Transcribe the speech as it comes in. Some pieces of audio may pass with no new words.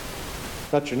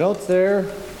Got your notes there,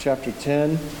 chapter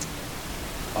 10.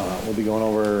 We'll be going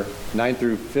over 9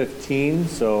 through 15,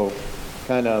 so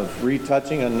kind of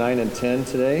retouching on 9 and 10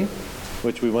 today,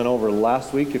 which we went over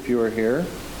last week if you were here.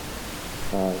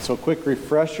 So quick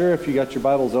refresher if you got your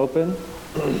Bibles open.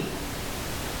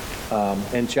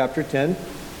 In chapter 10,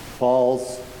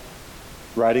 Paul's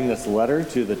writing this letter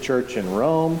to the church in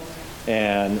Rome,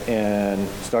 and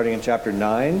starting in chapter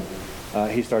 9,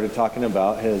 he started talking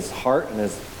about his heart and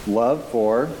his love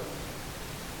for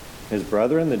his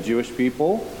brethren, the Jewish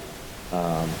people.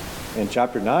 In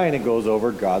chapter 9, it goes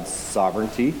over God's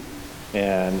sovereignty,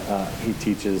 and he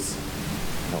teaches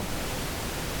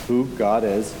who God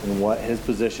is and what his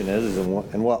position is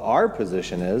and what our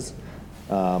position is,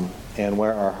 and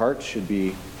where our hearts should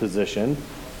be positioned,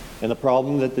 and the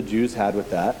problem that the Jews had with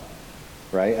that.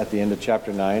 Right at the end of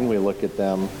chapter 9, we look at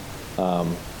them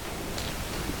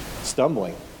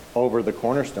stumbling over the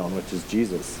cornerstone, which is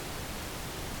Jesus.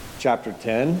 Chapter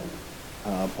 10,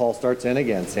 Paul starts in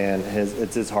again saying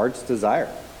it's his heart's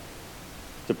desire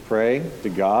to pray to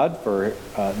God for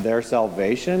their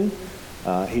salvation.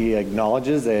 He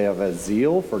acknowledges they have a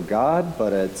zeal for God,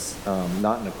 but it's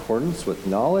not in accordance with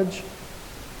knowledge.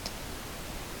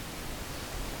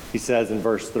 He says in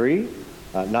verse 3,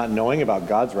 not knowing about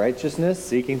God's righteousness,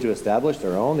 seeking to establish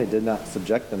their own, they did not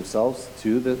subject themselves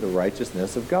to the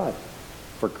righteousness of God.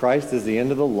 For Christ is the end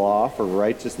of the law for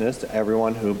righteousness to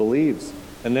everyone who believes.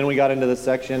 And then we got into this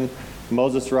section,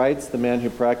 Moses writes, the man who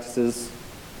practices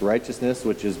righteousness,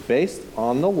 which is based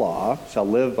on the law, shall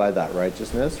live by that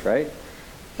righteousness, right?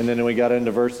 And then we got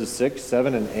into verses 6,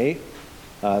 7, and 8,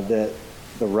 that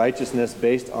the righteousness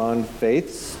based on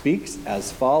faith speaks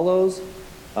as follows.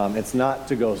 It's not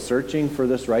to go searching for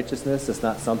this righteousness. It's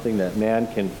not something that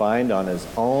man can find on his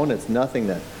own. It's nothing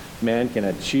that man can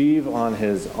achieve on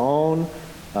his own.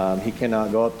 He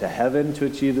cannot go up to heaven to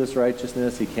achieve this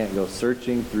righteousness. He can't go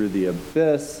searching through the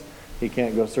abyss. He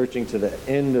can't go searching to the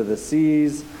end of the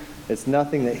seas. It's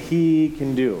nothing that he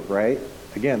can do, right?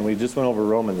 Again, we just went over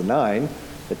Romans 9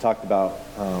 that talked about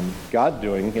God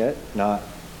doing it, not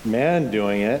man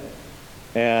doing it.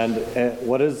 And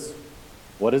what does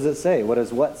it say? What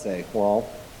does what say? Well,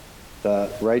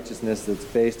 the righteousness that's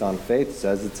based on faith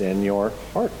says it's in your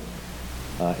heart.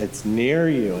 It's near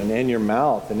you and in your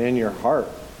mouth and in your heart.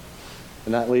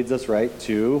 And that leads us right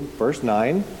to verse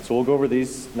 9. So we'll go over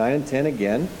these 9 and 10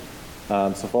 again.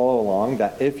 So follow along.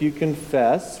 That if you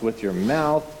confess with your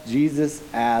mouth Jesus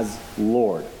as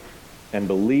Lord and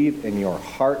believe in your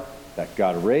heart that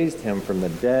God raised him from the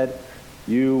dead,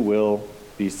 you will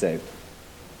be saved.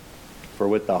 For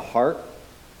with the heart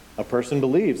a person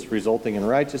believes, resulting in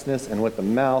righteousness, and with the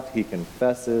mouth he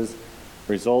confesses,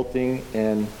 resulting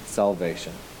in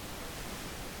salvation.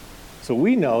 So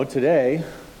we know today,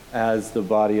 as the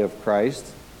body of Christ,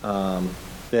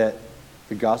 that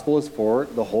the gospel is for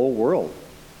the whole world,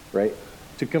 right?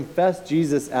 To confess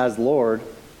Jesus as Lord,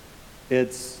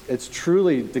 it's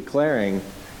truly declaring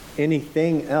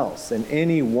anything else and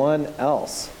anyone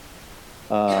else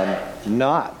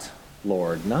not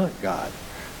Lord, not God.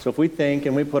 So if we think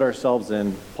and we put ourselves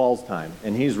in Paul's time,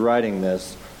 and he's writing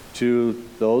this to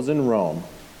those in Rome,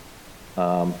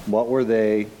 what were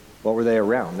they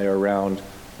around? They were around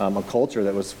a culture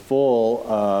that was full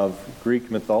of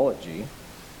Greek mythology,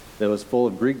 that was full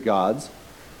of Greek gods,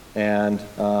 and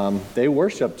they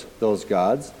worshipped those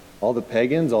gods. All the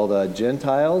pagans, all the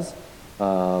Gentiles,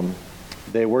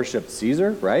 they worshipped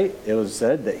Caesar, right? It was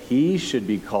said that he should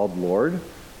be called Lord,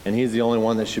 and he's the only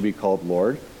one that should be called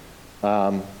Lord.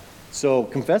 So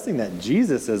confessing that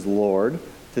Jesus is Lord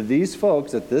to these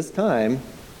folks at this time,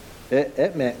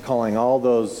 it meant calling all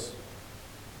those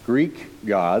Greek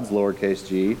gods, lowercase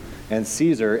g, and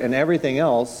Caesar, and everything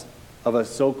else of a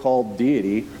so-called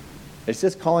deity, it's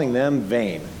just calling them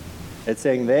vain. It's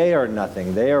saying they are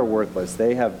nothing, they are worthless,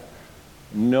 they have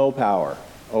no power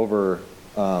over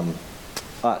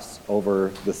us,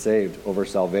 over the saved, over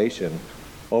salvation,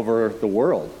 over the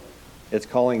world. It's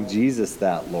calling Jesus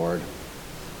that Lord.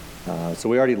 So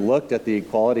we already looked at the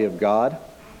equality of God.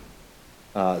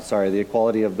 The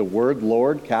equality of the word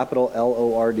Lord, capital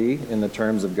L-O-R-D, in the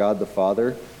terms of God the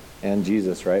Father and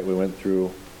Jesus, right? We went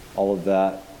through all of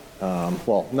that.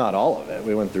 Well, not all of it.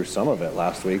 We went through some of it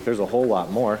last week. There's a whole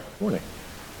lot more. Morning.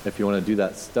 If you want to do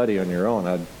that study on your own,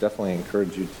 I'd definitely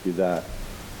encourage you to do that.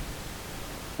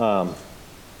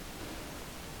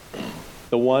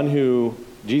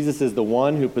 Jesus is the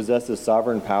one who possesses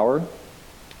sovereign power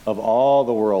of all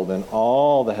the world and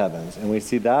all the heavens. And we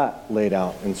see that laid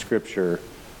out in Scripture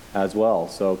as well.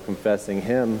 So confessing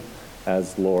him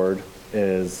as Lord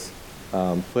is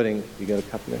putting... You got a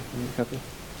copy there?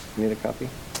 You need a copy?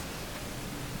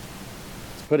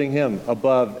 putting him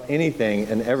above anything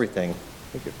and everything.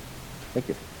 Thank you. Thank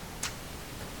you.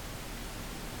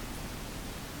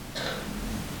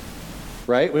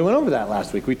 Right? We went over that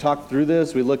last week. We talked through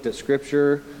this. We looked at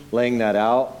Scripture, laying that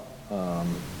out.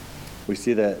 We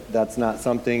see that that's not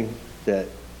something that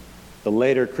the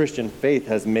later Christian faith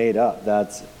has made up.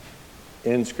 That's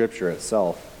in Scripture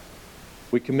itself.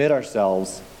 We commit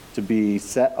ourselves to be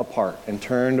set apart and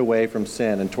turned away from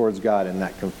sin and towards God in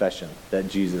that confession that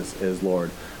Jesus is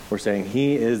Lord. We're saying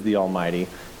He is the Almighty.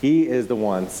 He is the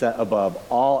one set above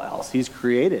all else. He's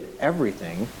created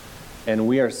everything, and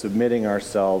we are submitting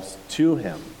ourselves to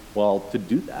Him. Well, to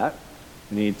do that,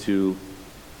 we need to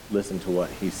listen to what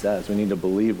He says. We need to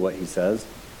believe what He says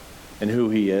and who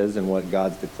He is and what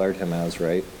God's declared Him as,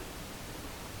 right?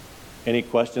 Any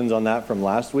questions on that from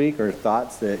last week, or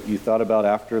thoughts that you thought about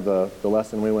after the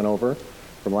lesson we went over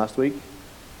from last week?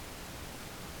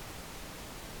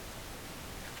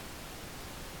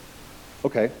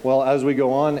 Okay, well, as we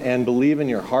go on and believe in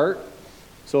your heart,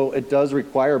 so it does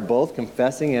require both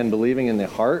confessing and believing in the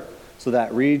heart. So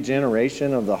that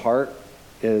regeneration of the heart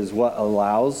is what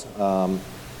allows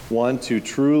one to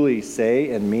truly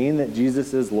say and mean that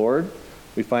Jesus is Lord.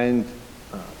 We find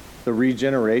the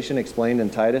regeneration explained in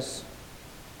Titus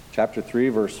chapter 3,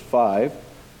 verse 5.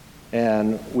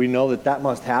 And we know that that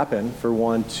must happen for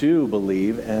one to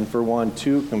believe and for one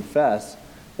to confess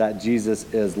that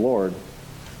Jesus is Lord.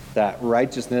 That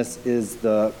righteousness is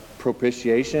the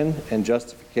propitiation and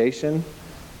justification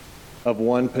of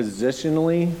one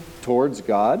positionally towards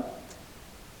God.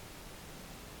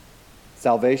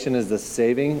 Salvation is the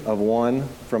saving of one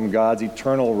from God's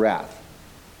eternal wrath.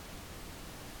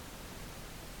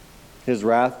 His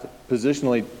wrath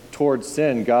positionally towards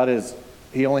sin,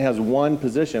 He only has one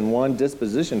position, one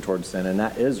disposition towards sin, and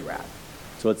that is wrath.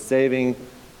 So it's saving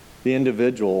the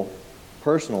individual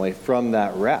personally from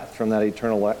that wrath, from that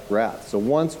eternal wrath. So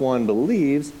once one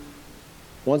believes,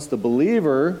 once the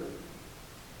believer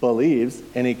believes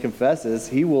and he confesses,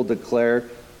 he will declare,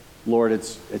 Lord,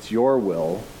 it's your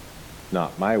will,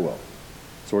 not my will.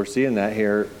 So we're seeing that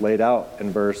here laid out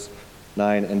in verse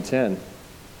 9 and 10.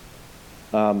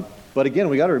 But again,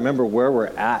 we got to remember where we're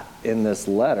at in this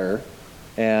letter.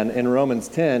 And in Romans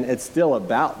 10, it's still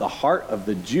about the heart of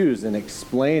the Jews and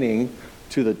explaining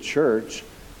to the church,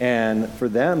 and for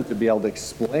them to be able to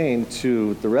explain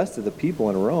to the rest of the people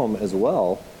in Rome as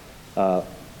well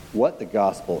what the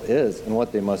gospel is and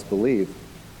what they must believe.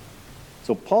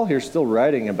 So Paul here is still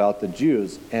writing about the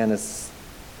Jews, and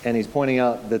he's pointing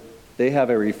out that they have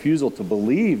a refusal to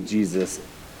believe Jesus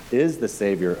is the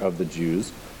Savior of the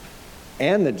Jews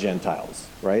and the Gentiles,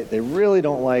 right? They really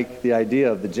don't like the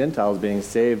idea of the Gentiles being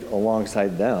saved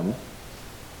alongside them.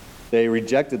 They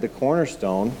rejected the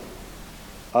cornerstone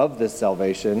of this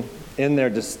salvation in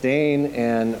their disdain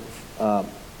and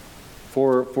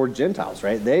for Gentiles,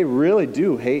 right? They really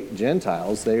do hate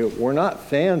Gentiles. They were not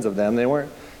fans of them. They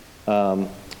weren't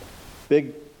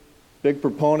big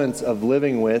proponents of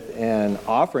living with and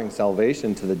offering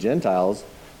salvation to the Gentiles.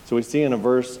 So we see in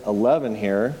verse 11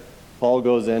 here, Paul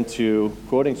goes into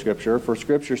quoting Scripture, for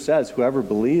Scripture says, whoever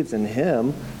believes in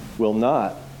Him will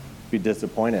not be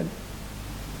disappointed.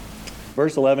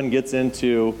 Verse 11 gets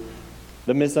into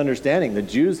the misunderstanding the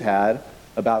Jews had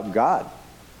about God.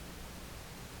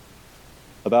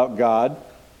 About God,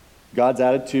 God's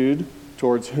attitude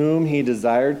towards whom He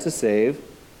desired to save.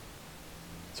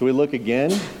 So we look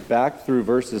again back through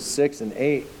verses 6 and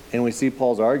 8, and we see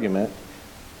Paul's argument.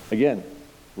 Again,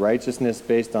 righteousness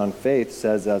based on faith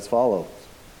says as follows.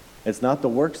 It's not the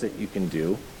works that you can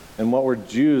do. And what were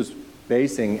Jews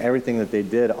basing everything that they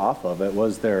did off of? It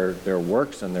was their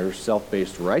works and their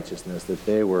self-based righteousness that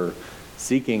they were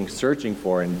seeking, searching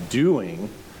for, and doing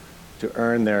to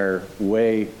earn their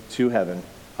way to heaven,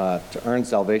 to earn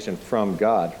salvation from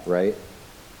God, right?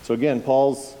 So again,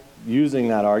 Paul's using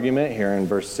that argument here in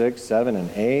verse 6, 7,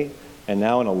 and 8, and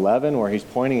now in 11, where he's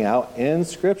pointing out in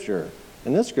Scripture.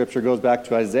 And this Scripture goes back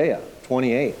to Isaiah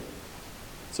 28.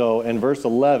 So in verse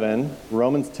 11,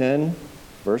 Romans 10,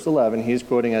 verse 11, he's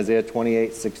quoting Isaiah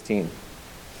 28:16.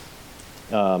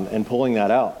 And pulling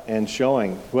that out and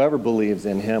showing whoever believes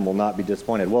in Him will not be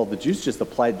disappointed. Well, the Jews just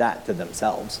applied that to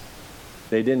themselves.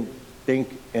 They didn't think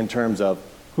in terms of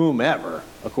whomever,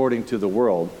 according to the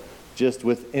world, just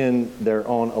within their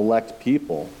own elect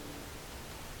people.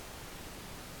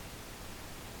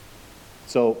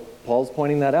 So Paul's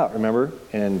pointing that out. Remember,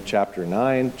 in chapter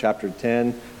 9, chapter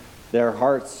 10, their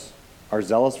hearts are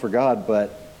zealous for God,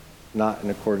 but not in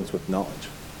accordance with knowledge.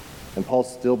 And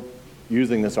Paul's still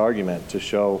using this argument to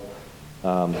show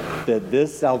that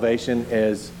this salvation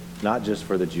is not just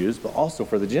for the Jews, but also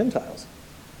for the Gentiles.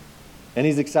 And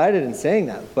he's excited in saying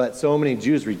that, but so many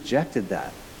Jews rejected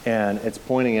that. And it's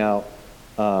pointing out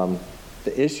the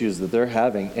issues that they're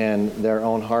having in their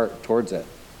own heart towards it.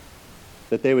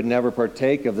 That they would never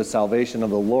partake of the salvation of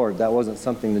the Lord. That wasn't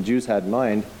something the Jews had in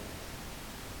mind.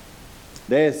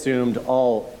 They assumed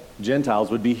all Gentiles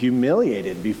would be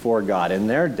humiliated before God in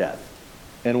their death.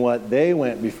 And what they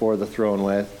went before the throne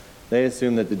with, they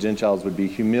assumed that the Gentiles would be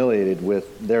humiliated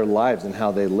with their lives and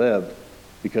how they lived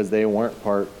because they weren't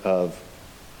part of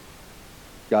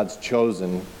God's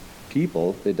chosen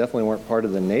people. They definitely weren't part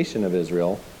of the nation of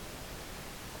Israel.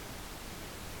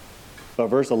 But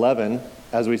verse 11,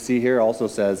 as we see here, also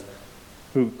says,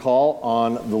 who call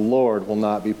on the Lord will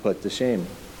not be put to shame.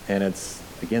 And it's,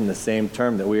 again, the same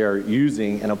term that we are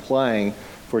using and applying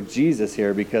for Jesus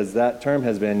here, because that term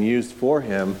has been used for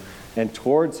him and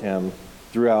towards him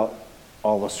throughout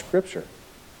all of Scripture.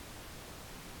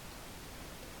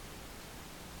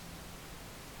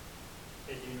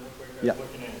 Hey, Dean, real quick, Yeah. I was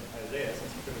looking at Isaiah, since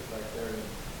you took us back there, and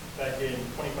back in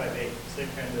 25:8,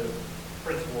 same kind of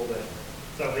principle that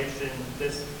salvation,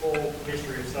 this whole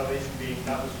history of salvation being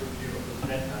not just for the Jew, but for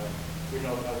the Gentile, we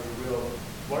know that was real,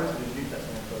 largely the New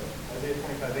Testament, but Isaiah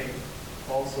 25:8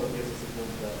 also gives us a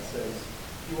glimpse that says,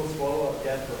 he will swallow up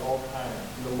death for all time,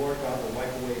 and the Lord God will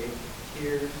wipe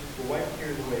tears away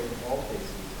from all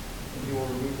faces, and he will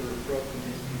remove the reproach from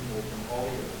his people from all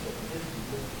the earth, so from his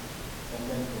people, and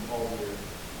then from all the earth,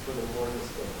 for the Lord is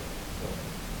spoken. So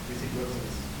we see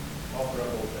glimpses all throughout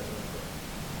the Old Testament, but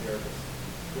they are just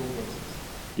little glimpses.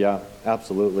 Yeah,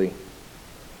 absolutely.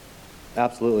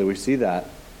 Absolutely, we see that.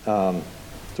 So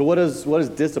what does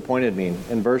disappointed mean?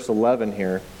 In verse 11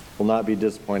 here, will not be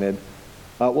disappointed.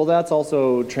 Well, that's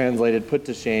also translated put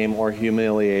to shame or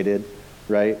humiliated,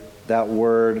 right? That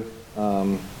word,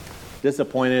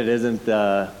 disappointed, isn't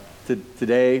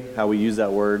today how we use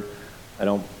that word. I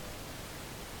don't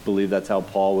believe that's how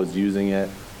Paul was using it.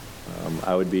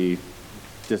 I would be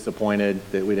disappointed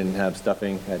that we didn't have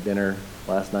stuffing at dinner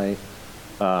last night.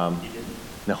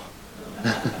 No.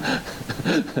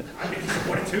 I'd be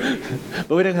disappointed too.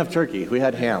 But we didn't have turkey. We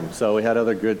had ham, so we had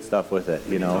other good stuff with it,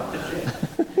 you know.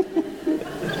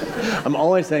 I'm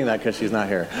only saying that because she's not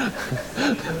here.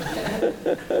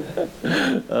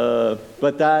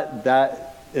 But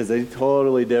that is a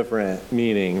totally different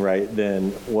meaning, right,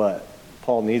 than what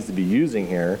Paul needs to be using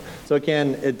here. So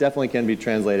it definitely can be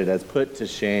translated as put to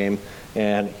shame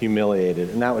and humiliated,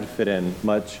 and that would fit in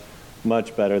much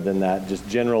better than that just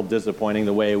general disappointing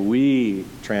the way we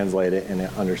translate it and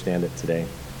understand it today.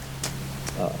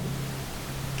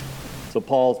 So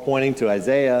Paul's pointing to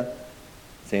Isaiah,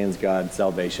 saying God's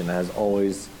salvation has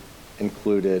always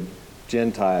included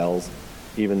Gentiles,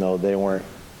 even though they weren't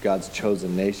God's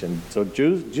chosen nation. So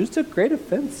Jews took great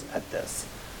offense at this.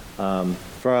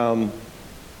 From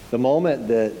the moment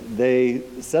that they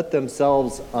set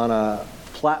themselves on a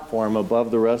platform above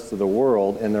the rest of the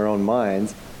world in their own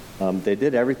minds, they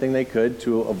did everything they could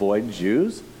to avoid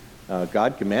Jews.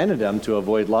 God commanded them to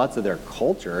avoid lots of their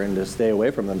culture and to stay away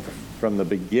from them from the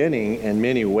beginning in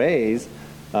many ways.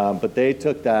 But they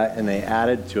took that and they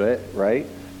added to it, right?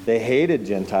 They hated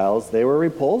Gentiles. They were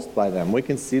repulsed by them. We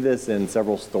can see this in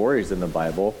several stories in the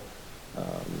Bible.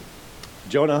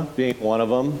 Jonah being one of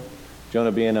them.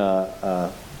 Jonah being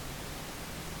a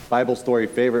Bible story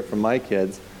favorite from my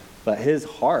kids. But his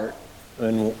heart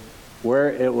and where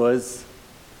it was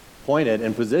pointed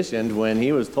and positioned when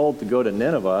he was told to go to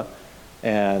Nineveh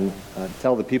and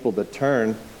tell the people to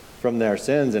turn from their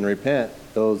sins and repent,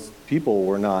 those people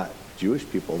were not Jewish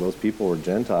people. Those people were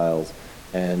Gentiles.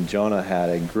 And Jonah had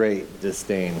a great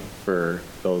disdain for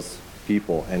those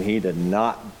people. And he did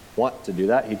not want to do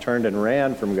that. He turned and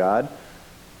ran from God.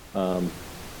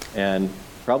 And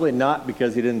probably not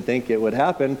because he didn't think it would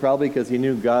happen, probably because he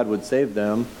knew God would save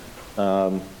them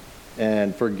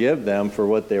and forgive them for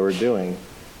what they were doing.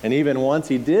 And even once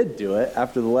he did do it,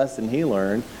 after the lesson he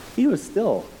learned, he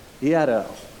had a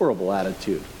horrible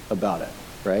attitude about it,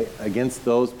 right? Against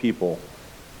those people.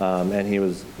 And he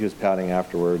was pouting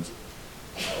afterwards.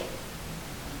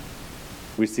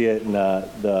 We see it in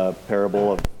the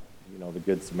parable of, the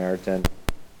Good Samaritan.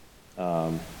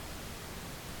 The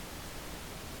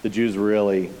Jews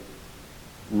really,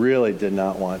 really did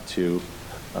not want to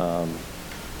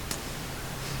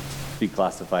be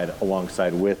classified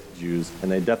alongside with Jews,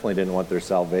 and they definitely didn't want their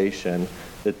salvation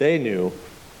that they knew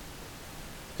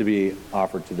to be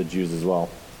offered to the Jews as well.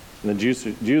 And the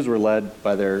Jews were led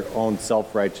by their own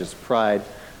self-righteous pride.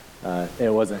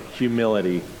 It wasn't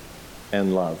humility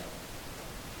and love.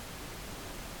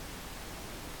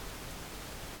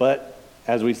 But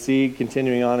as we see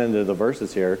continuing on into the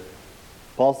verses here,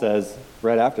 Paul says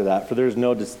right after that, for there's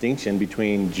no distinction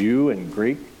between Jew and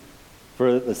Greek,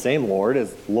 for the same Lord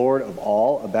is Lord of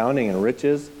all, abounding in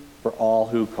riches for all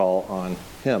who call on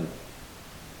him.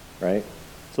 Right?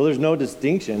 So there's no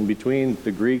distinction between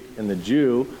the Greek and the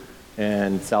Jew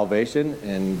and salvation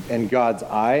and God's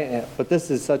eye. But this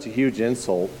is such a huge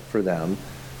insult for them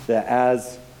that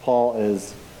as Paul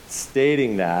is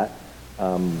stating that,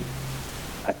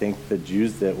 I think the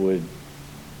Jews that would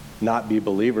not be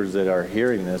believers that are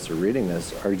hearing this or reading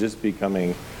this are just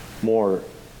becoming more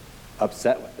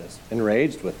upset with this,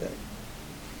 enraged with it.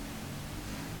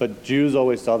 But Jews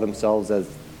always saw themselves as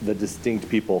the distinct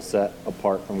people set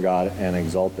apart from God and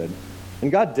exalted.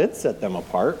 And God did set them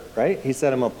apart, right? He set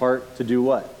them apart to do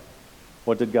what?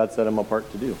 What did God set them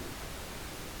apart to do?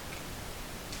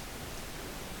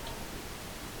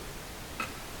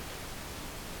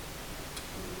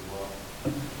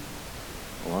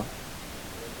 Well,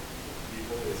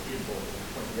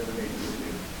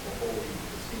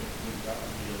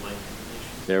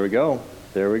 there we go.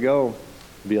 There we go.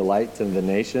 Be a light to the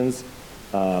nations,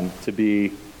 to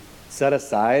be set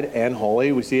aside and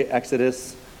holy. We see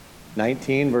Exodus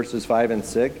 19 verses 5 and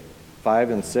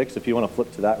 6. If you want to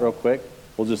flip to that real quick,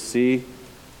 we'll just see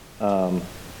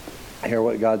hear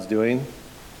what God's doing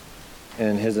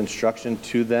and his instruction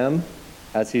to them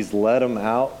as he's led them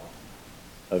out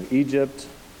of Egypt.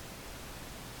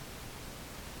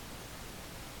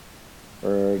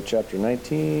 Or chapter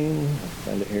 19, I'll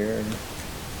find it here.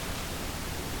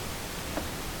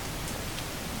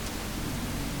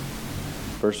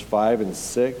 Verse 5 and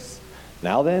 6.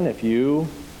 Now then, if you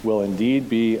will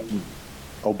indeed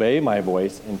obey my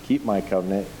voice and keep my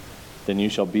covenant, then you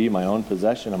shall be my own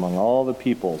possession among all the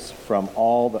peoples. From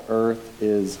all the earth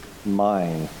is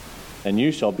mine. And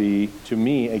you shall be to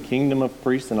me a kingdom of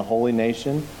priests and a holy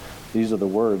nation. These are the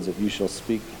words that you shall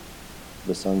speak to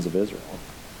the sons of Israel.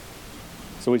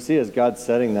 So we see as God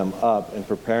setting them up and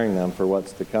preparing them for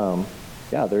what's to come,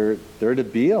 yeah, they're to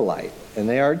be a light, and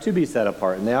they are to be set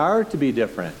apart, and they are to be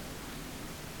different.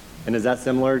 And is that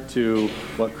similar to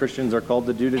what Christians are called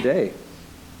to do today?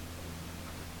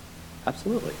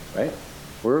 Absolutely, right?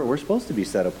 We're supposed to be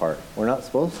set apart. We're not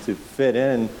supposed to fit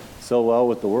in so well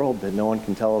with the world that no one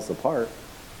can tell us apart.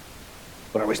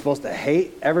 But are we supposed to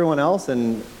hate everyone else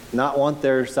and not want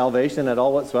their salvation at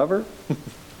all whatsoever?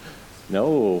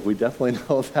 No, we definitely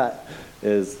know that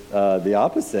is the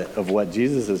opposite of what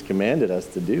Jesus has commanded us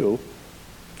to do.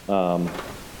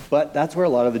 But that's where a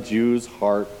lot of the Jews'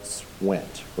 hearts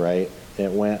went, right?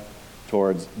 It went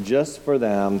towards just for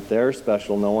them, they're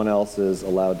special, no one else is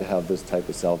allowed to have this type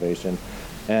of salvation.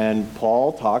 And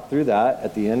Paul talked through that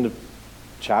at the end of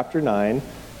chapter 9,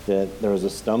 that there was a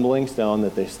stumbling stone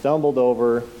that they stumbled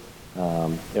over.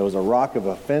 It was a rock of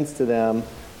offense to them.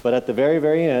 But at the very,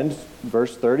 very end,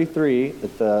 verse 33,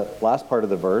 at the last part of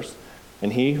the verse,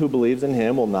 and he who believes in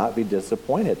him will not be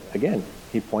disappointed. Again,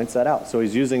 he points that out. So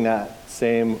he's using that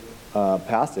same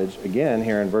passage again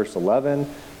here in verse 11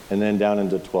 and then down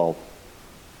into 12.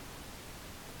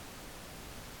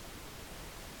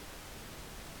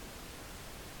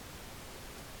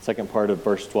 Second part of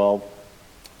verse 12.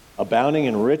 Abounding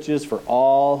in riches for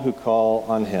all who call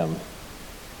on him.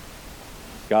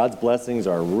 God's blessings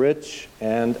are rich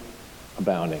and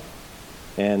abounding.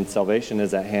 And salvation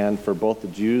is at hand for both the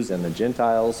Jews and the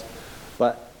Gentiles.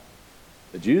 But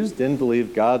the Jews didn't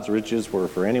believe God's riches were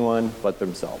for anyone but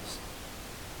themselves.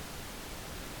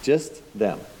 Just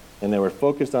them. And they were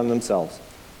focused on themselves.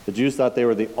 The Jews thought they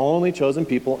were the only chosen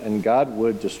people and God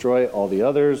would destroy all the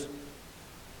others.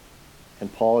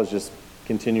 And Paul is just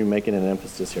continue making an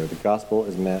emphasis here. The gospel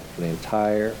is meant for the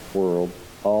entire world,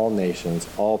 all nations,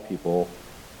 all people,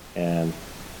 and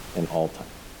in all time.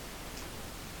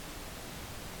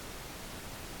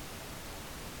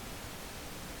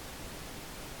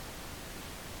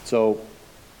 So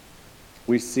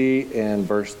we see in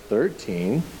verse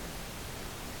 13,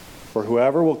 for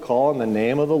whoever will call on the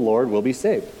name of the Lord will be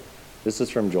saved. This is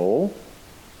from Joel,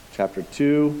 chapter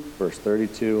 2, verse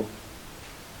 32.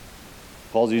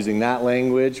 Paul's using that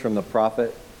language from the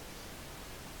prophet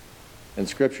in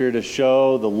Scripture to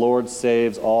show the Lord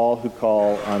saves all who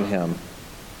call on him.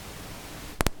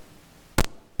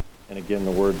 And again,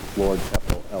 the word Lord,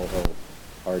 capital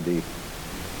L-O-R-D.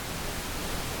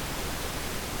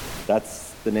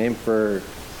 That's the name for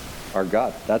our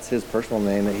God. That's his personal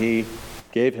name that he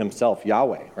gave himself,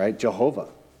 Yahweh, right? Jehovah.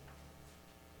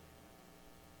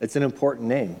 It's an important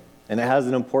name, and it has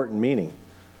an important meaning.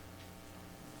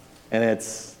 And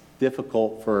it's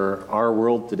difficult for our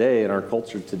world today and our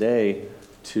culture today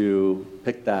to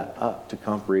pick that up, to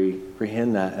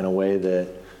comprehend that in a way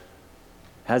that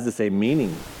has the same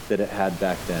meaning that it had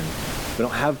back then. We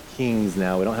don't have kings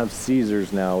now. We don't have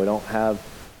Caesars now. We don't have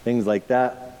things like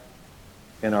that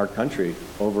in our country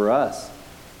over us.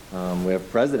 We have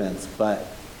presidents, but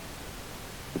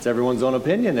it's everyone's own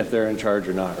opinion if they're in charge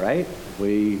or not, right?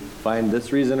 We find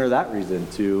this reason or that reason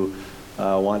to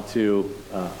want to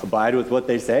abide with what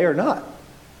they say or not,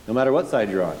 no matter what side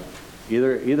you're on.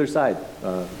 Either side.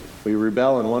 We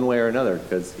rebel in one way or another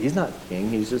because he's not king,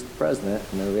 he's just the president,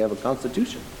 and then we have a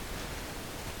constitution.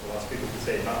 Well, lots of people can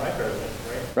say, not my president,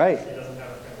 right? Right. He doesn't have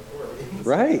that kind of authority.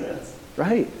 Right.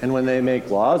 Right. And when they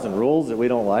make laws and rules that we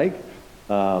don't like,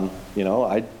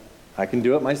 I can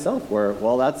do it myself where,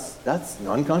 well, that's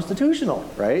unconstitutional,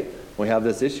 right? We have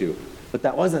this issue. But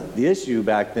that wasn't the issue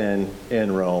back then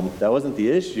in Rome. That wasn't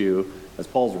the issue as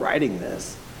Paul's writing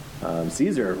this.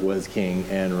 Caesar was king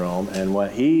in Rome, and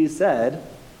what he said,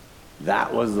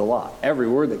 that was the law. Every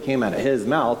word that came out of his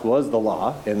mouth was the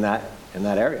law in that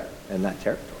area, in that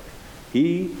territory.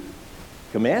 He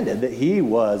commanded that he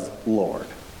was Lord,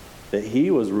 that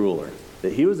he was ruler,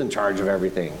 that he was in charge of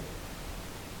everything.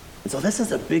 And so this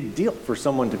is a big deal for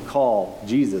someone to call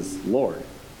Jesus Lord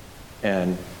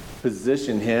and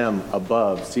position him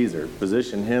above Caesar,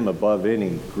 position him above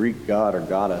any Greek god or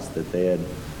goddess that they had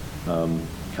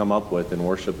come up with and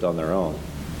worshipped on their own.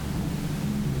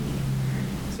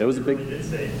 It was a big... They did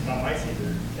say, not my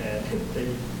Caesar, and they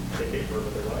paid for it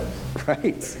with their lives. Right.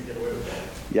 They couldn't get away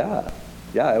with that.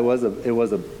 Yeah, it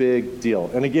was a big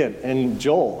deal. And again, and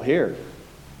Joel here,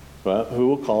 who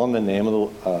will call on the name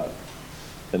of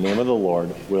the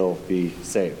Lord will be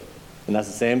saved. And that's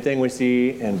the same thing we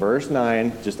see in verse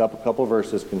 9, just up a couple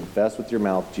verses, confess with your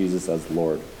mouth Jesus as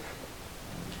Lord.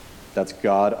 That's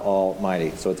God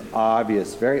Almighty. So it's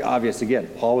obvious, very obvious. Again,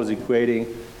 Paul was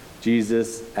equating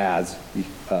Jesus as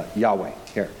Yahweh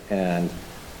here, and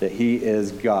that he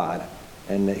is God,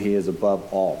 and that he is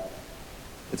above all.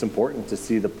 It's important to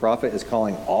see the prophet is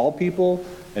calling all people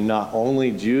and not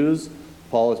only Jews.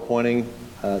 Paul is pointing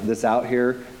this out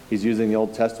here. He's using the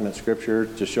Old Testament scripture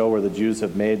to show where the Jews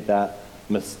have made that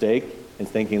mistake in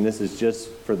thinking this is just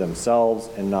for themselves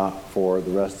and not for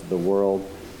the rest of the world.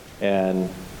 And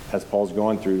as Paul's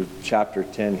going through chapter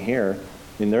 10 here,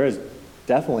 there is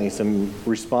definitely some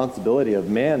responsibility of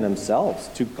man themselves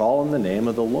to call on the name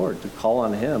of the Lord, to call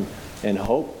on him in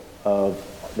hope of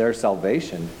their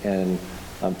salvation and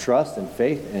trust and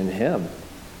faith in him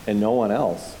and no one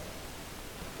else.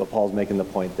 But Paul's making the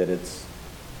point that it's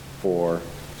for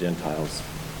Gentiles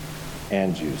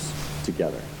and Jews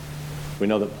together. We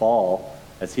know that Paul,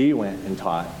 as he went and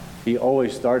taught, he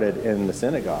always started in the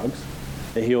synagogues.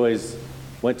 That he always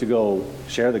went to go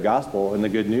share the gospel and the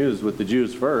good news with the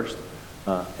Jews first,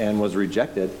 and was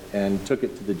rejected and took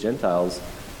it to the Gentiles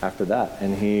after that.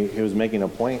 And he was making a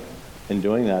point in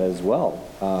doing that as well,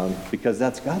 because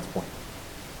that's God's point.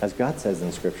 As God says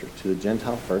in Scripture, to the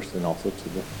Gentile first and also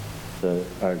to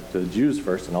the Jews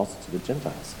first and also to the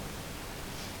Gentiles.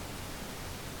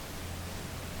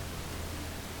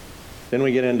 Then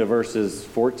we get into verses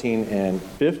 14 and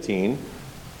 15.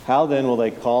 How then will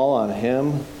they call on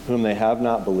him whom they have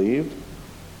not believed?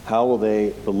 How will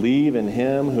they believe in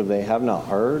him whom they have not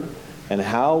heard? And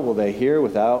how will they hear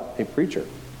without a preacher?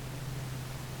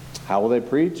 How will they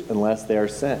preach unless they are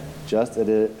sent? Just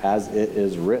as it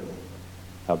is written.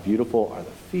 How beautiful are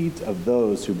the feet of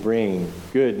those who bring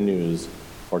good news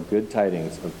or good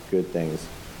tidings of good things.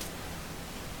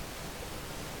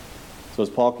 So as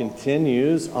Paul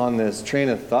continues on this train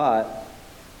of thought,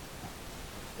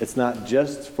 it's not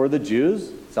just for the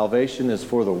Jews. Salvation is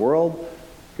for the world.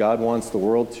 God wants the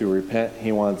world to repent.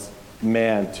 He wants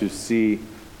man to see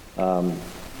that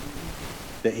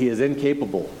he is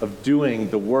incapable of doing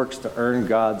the works to earn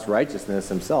God's righteousness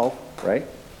himself, right?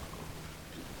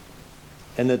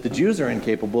 And that the Jews are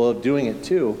incapable of doing it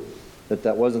too,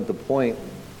 that wasn't the point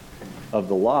of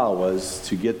the law, was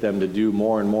to get them to do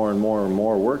more and more and more and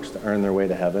more works to earn their way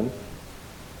to heaven,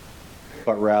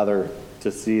 but rather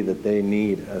to see that they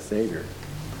need a Savior.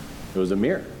 It was a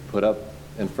mirror put up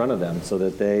in front of them so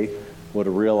that they would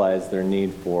realize their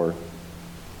need for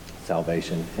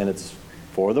salvation. And it's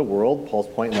for the world. Paul's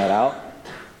pointing that out.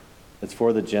 It's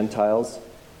for the Gentiles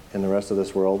and the rest of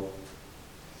this world.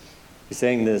 He's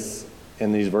saying this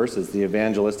in these verses. The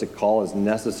evangelistic call is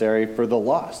necessary for the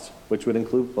lost, which would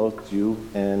include both Jew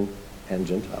and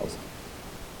Gentiles.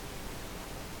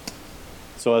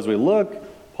 So as we look,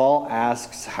 Paul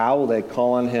asks, how will they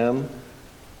call on him,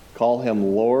 call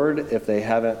him Lord, if they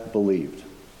haven't believed?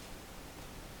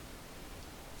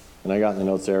 And I got in the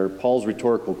notes there, Paul's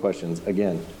rhetorical questions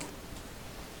again.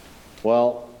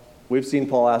 Well, we've seen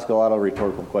Paul ask a lot of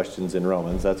rhetorical questions in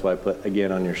Romans. That's why I put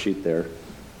again on your sheet there.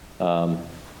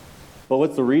 But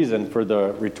what's the reason for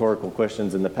the rhetorical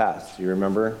questions in the past? Do you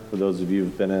remember, for those of you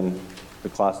who've been in the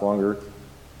class longer?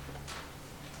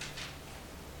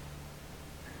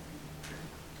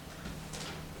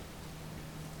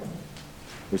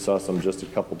 We saw some just a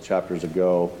couple chapters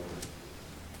ago.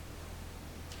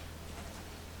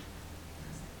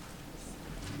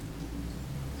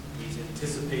 He's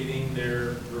anticipating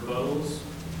their rebuttals,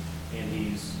 and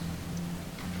he's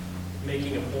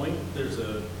making a point. There's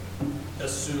a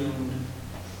assumed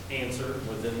answer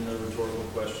within the rhetorical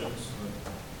questions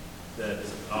that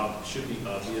is, should be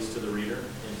obvious to the reader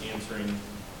in answering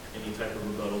any type of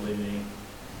rebuttal they may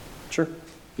Sure.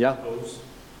 Yeah. pose.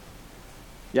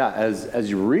 Yeah, as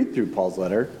you read through Paul's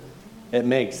letter, it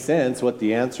makes sense what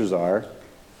the answers are.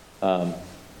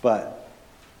 But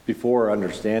before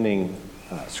understanding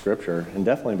Scripture, and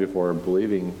definitely before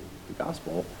believing the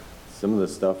gospel, some of the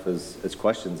stuff is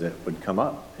questions that would come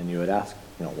up, and you would ask,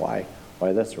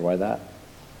 why this or why that?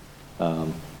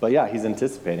 But yeah, he's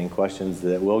anticipating questions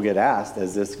that will get asked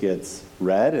as this gets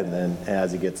read, and then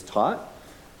as it gets taught,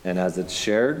 and as it's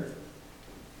shared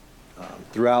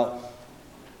throughout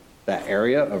that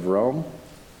area of Rome.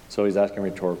 So he's asking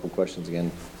rhetorical questions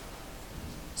again.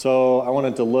 So I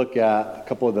wanted to look at a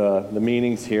couple of the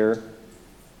meanings here.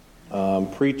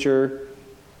 Preacher,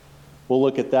 we'll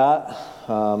look at that.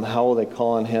 How will they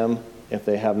call on him if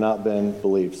they have not been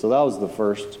believed? So that was the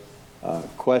first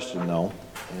question, though.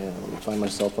 And let me find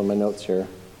myself on my notes here.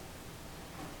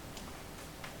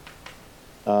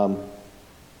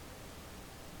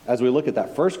 As we look at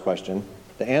that first question,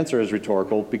 the answer is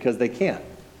rhetorical because they can't.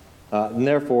 And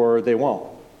therefore, they won't.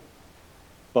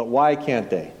 But why can't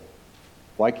they?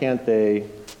 Why can't they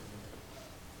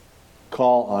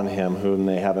call on him whom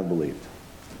they haven't believed?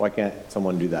 Why can't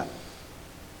someone do that?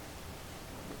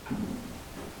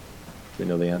 We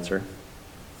know the answer.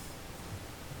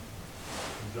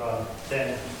 John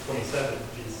 10:27,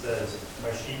 Jesus says,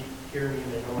 "My sheep hear me,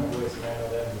 and they know my voice, and I know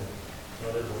them, and they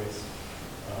know their voice."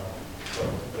 So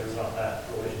there's not that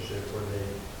relationship where they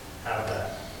have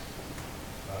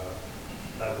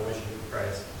that relationship with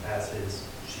Christ as his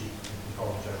sheep and call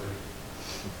him shepherd.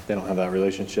 They don't have that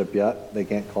relationship yet. They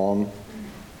can't call him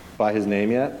by his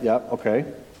name yet. Yep, okay.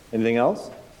 Anything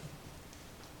else?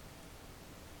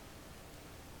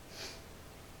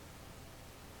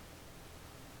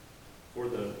 For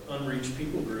the unreached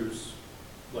people groups,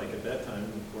 like at that time,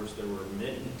 of course, there were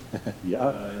many. Yeah.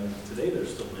 And today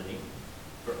there's still many.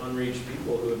 For unreached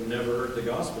people who have never heard the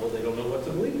gospel, they don't know what to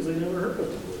believe because they never heard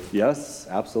what to believe. Yes,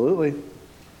 absolutely.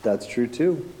 That's true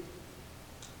too.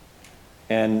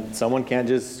 And someone can't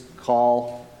just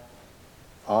call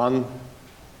on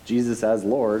Jesus as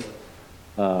Lord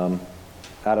out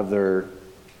of their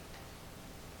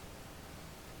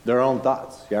own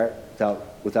thoughts, right?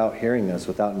 Without hearing this,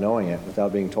 without knowing it,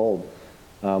 without being told.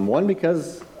 One,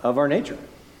 because of our nature,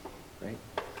 right?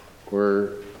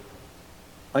 We're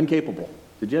incapable.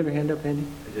 Did you have your hand up, Andy?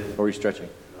 I did. Or were you stretching?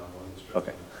 No, I'm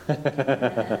stretching.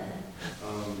 Okay.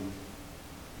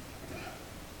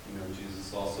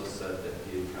 Jesus also said that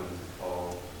he had come to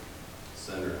call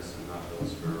sinners and not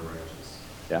those who are righteous.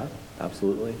 Yeah,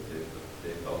 absolutely.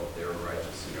 They felt they were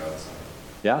righteous in God's sight.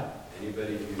 Yeah.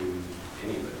 Anybody who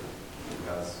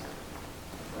has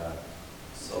that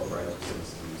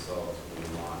self-righteousness themselves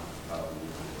will not have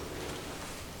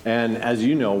And as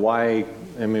you know,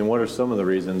 what are some of the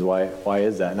reasons why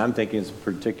is that? And I'm thinking it's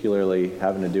particularly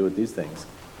having to do with these things.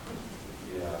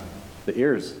 Yeah, The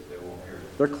ears, they won't hear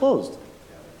it. they're closed, Yeah,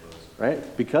 they're closed.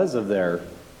 right? Because of their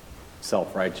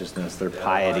self-righteousness, their They have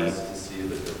piety. eyes to see,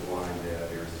 but they're blind. They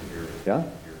have ears to hear. but they Yeah.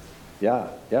 can't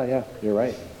hear. Yeah, you're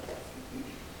right.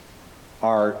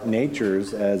 Our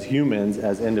natures as humans,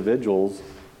 as individuals,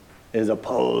 is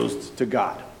opposed to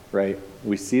God, right?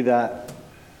 We see that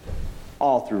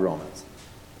all through Romans.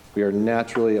 We are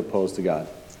naturally opposed to God.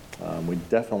 We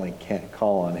definitely can't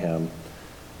call on him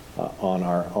on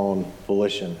our own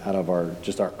volition, out of our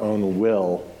own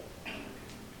will,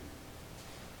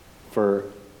 for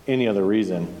any other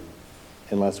reason,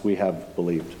 unless we have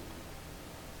believed.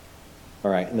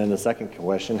 All right, and then the second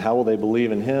question, how will they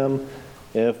believe in him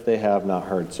if they have not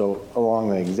heard? So along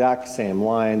the exact same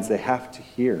lines, they have to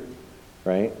hear,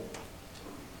 right?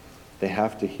 They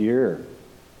have to hear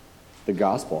the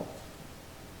gospel.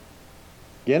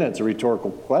 Again, it's a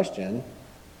rhetorical question,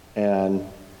 and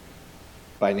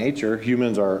by nature,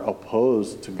 humans are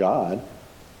opposed to God,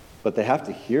 but they have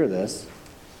to hear this.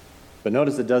 But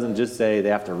notice it doesn't just say they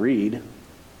have to read.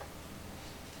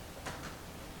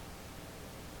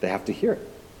 They have to hear it.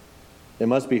 It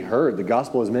must be heard. The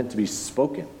gospel is meant to be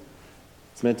spoken.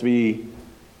 It's meant to be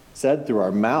said through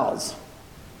our mouths.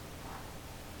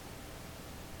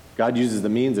 God uses the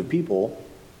means of people,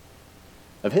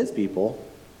 of his people,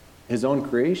 his own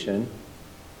creation,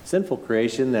 sinful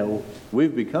creation that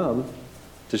we've become,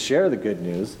 to share the good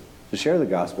news, to share the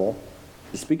gospel,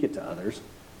 to speak it to others.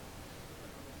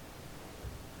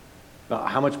 Now,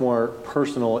 how much more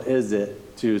personal is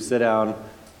it to sit down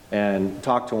and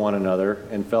talk to one another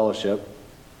in fellowship,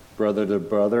 brother to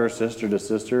brother, sister to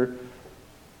sister,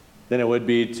 than it would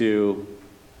be to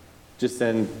just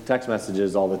send text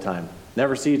messages all the time?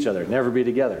 Never see each other, never be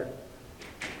together.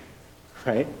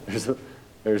 Right?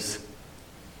 There's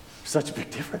such a big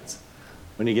difference.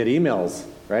 When you get emails,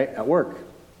 right, at work.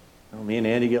 Me and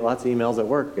Andy get lots of emails at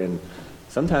work, and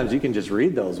sometimes you can just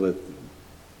read those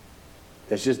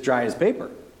it's just dry as paper.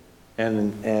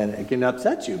 And it can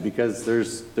upset you because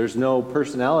there's no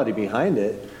personality behind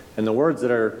it, and the words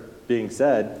that are being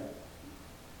said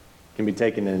can be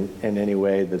taken in any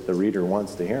way that the reader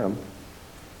wants to hear them.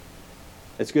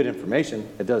 It's good information.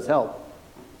 It does help.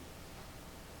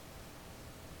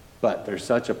 But there's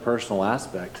such a personal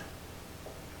aspect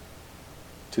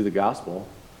to the gospel,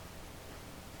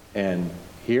 and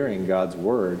hearing God's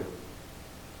word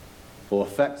will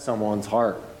affect someone's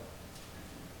heart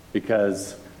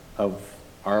because of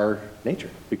our nature.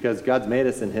 Because God's made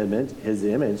us in his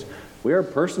image. We are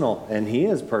personal, and he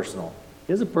is personal.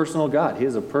 He is a personal God. He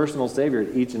is a personal Savior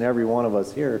to each and every one of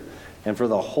us here. And for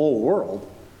the whole world,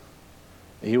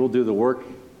 he will do the work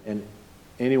in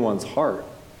anyone's heart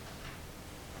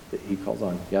that he calls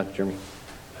on. Yeah, Jeremy?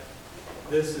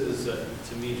 This is,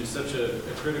 to me, just such a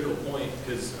critical point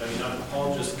because,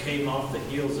 Paul just came off the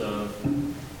heels of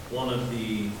one of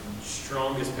the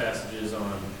strongest passages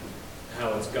on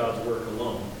how it's God's work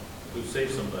alone who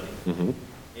saves somebody. Mm-hmm.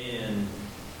 And,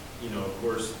 of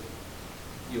course,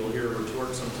 you'll hear a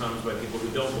retort sometimes by people who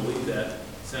don't believe that,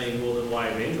 saying, well, then why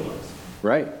evangelize?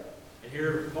 Right. And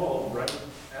here, Paul, right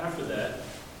after that,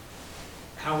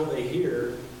 how will they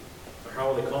hear, or how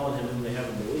will they call on him when they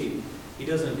haven't believed? He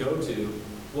doesn't go to,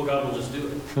 well, God will just do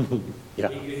it. Yeah.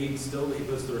 He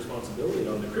puts the responsibility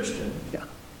on the Christian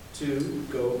to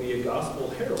go be a gospel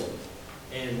herald.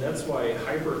 And that's why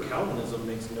hyper-Calvinism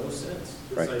makes no sense.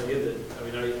 This Right. idea that,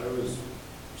 I was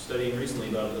studying recently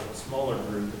about a smaller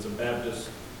group. It's a Baptist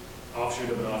offshoot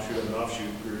of an offshoot of an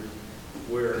offshoot group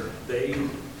where they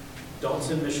don't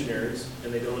send missionaries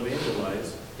and they don't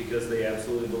evangelize because they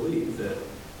absolutely believe that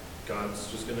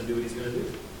God's just going to do what he's going to do.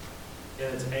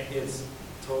 And it's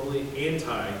totally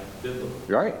anti-biblical.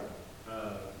 Right.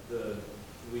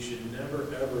 We should never,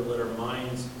 ever let our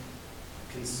minds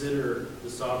consider the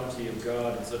sovereignty of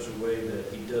God in such a way that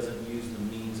he doesn't use the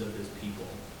means of his people.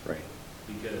 Right.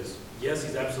 Because, yes,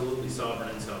 he's absolutely sovereign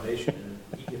in salvation, and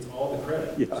he gets all the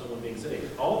credit for someone being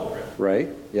saved. All the credit. Right.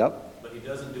 Yep. But he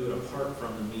doesn't do it apart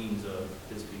from the means of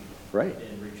his people. Right.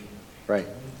 And reaching them. Right.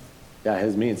 Yeah,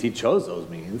 his means. He chose those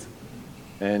means.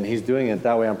 And he's doing it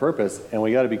that way on purpose. And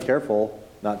we got to be careful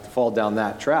not to fall down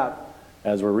that trap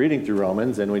as we're reading through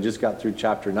Romans. And we just got through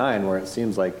chapter 9 where it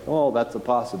seems like, oh, that's a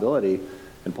possibility.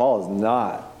 And Paul is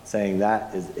not saying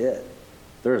that is it.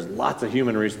 There's lots of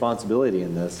human responsibility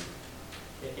in this.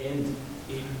 And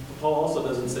Paul also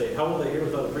doesn't say, how will they hear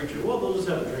without a preacher? Well, they'll just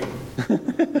have a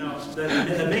dream. Now,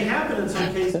 that may happen in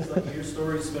some cases, like your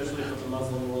stories, especially from the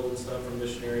Muslim world and stuff, from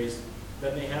missionaries.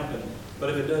 That may happen.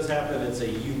 But if it does happen, it's a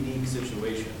unique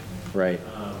situation. Right.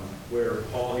 Where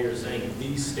Paul here is saying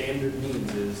the standard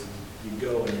means is you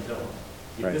go and tell them.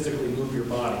 You physically move your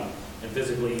body and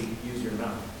physically use your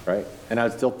mouth. Right. And I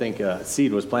would still think a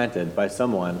seed was planted by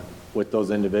someone with those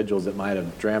individuals that might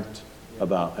have dreamt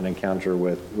about an encounter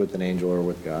with an angel or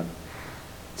with God.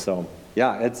 So,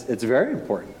 yeah, it's very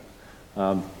important.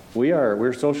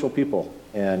 We're social people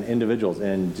and individuals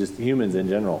and just humans in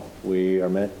general. We are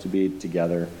meant to be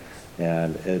together,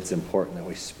 and it's important that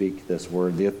we speak this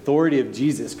word. The authority of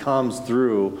Jesus comes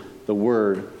through the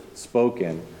word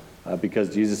spoken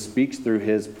because Jesus speaks through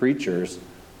his preachers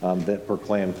that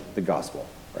proclaim the gospel,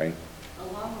 right?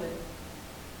 Along with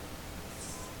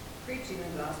preaching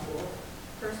the gospel,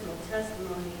 personal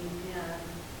testimony and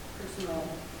personal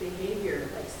behavior,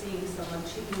 like seeing someone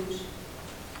change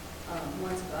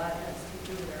once God has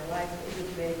taken over their life, is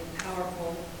very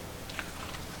powerful.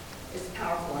 It's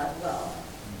powerful as well.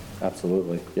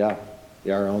 Absolutely. Yeah,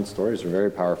 our own stories are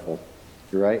very powerful.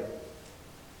 You're right.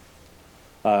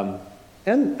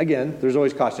 And again, there's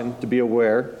always caution to be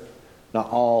aware.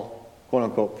 Not all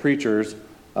quote-unquote preachers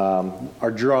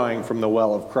are drawing from the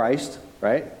well of Christ,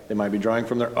 right? They might be drawing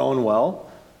from their own well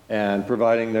and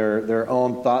providing their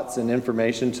own thoughts and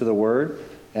information to the word.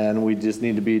 And we just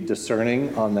need to be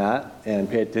discerning on that and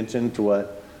pay attention to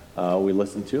what we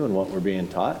listen to and what we're being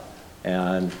taught.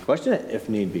 And question it if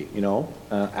need be,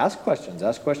 ask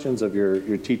questions of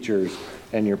your teachers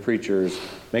and your preachers.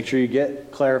 Make sure you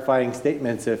get clarifying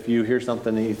statements if you hear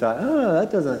something that you thought,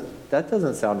 that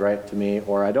doesn't sound right to me,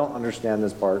 or I don't understand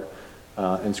this part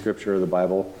in Scripture or the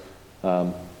Bible.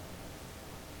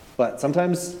 But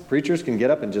sometimes preachers can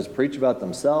get up and just preach about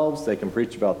themselves. They can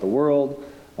preach about the world,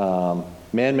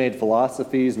 man-made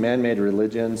philosophies, man-made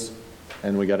religions,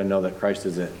 and we got to know that Christ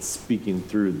isn't speaking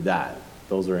through that.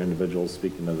 Those are individuals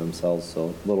speaking to themselves,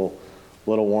 so little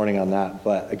warning on that.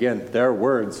 But again, their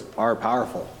words are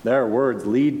powerful. Their words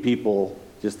lead people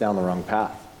just down the wrong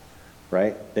path,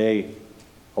 right? They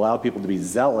allow people to be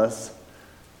zealous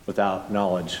without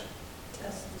knowledge.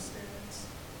 Test the spirits.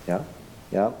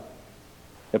 Yeah.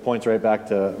 It points right back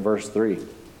to verse 3,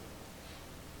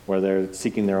 where they're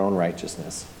seeking their own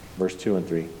righteousness. Verse 2 and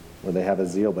 3, where they have a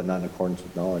zeal but not in accordance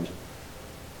with knowledge.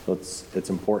 So it's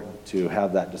important to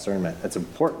have that discernment. It's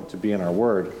important to be in our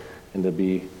word and to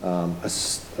be a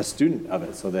student of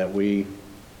it so that we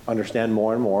understand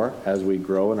more and more as we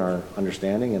grow in our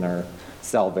understanding and our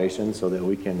salvation, so that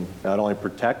we can not only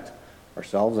protect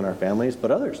ourselves and our families, but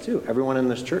others too. Everyone in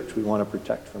this church we want to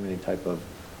protect from any type of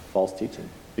false teaching.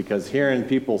 Because hearing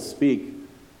people speak,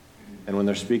 and when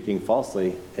they're speaking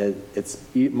falsely, it's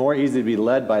more easy to be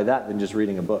led by that than just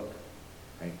reading a book,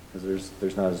 right? Because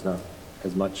there's not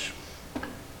as much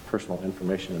personal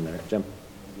information in there. Jim?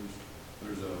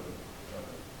 There's a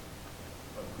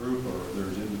group, or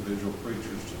there's individual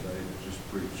preachers today that just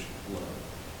preach love.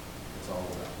 It's all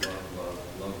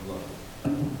about love.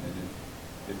 And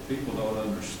if people don't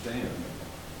understand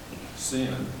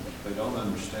sin, if they don't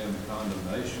understand the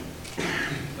condemnation,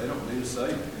 they don't need a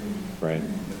Savior. Right.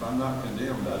 If I'm not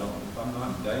condemned, if I'm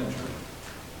not in danger,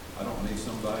 I don't need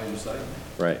somebody to save me.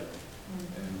 Right.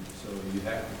 And so you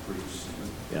have to preach sin.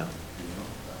 Yeah.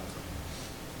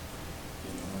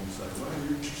 You say, well,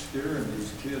 you're scaring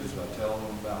these kids by telling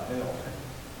them about hell.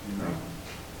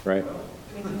 Right. Well,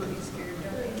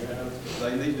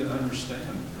 they need to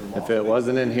understand the law. If it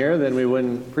wasn't in here, then we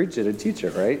wouldn't preach it and teach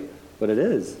it, right? But it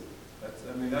is.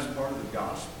 That's part of the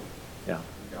gospel. Yeah.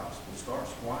 The gospel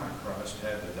starts why Christ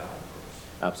had to die for us.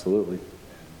 Absolutely.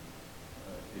 And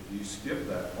if you skip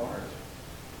that part,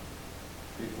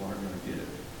 people aren't going to get it.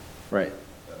 Right.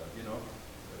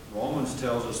 Romans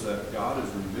tells us that God is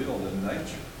revealed in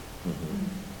nature,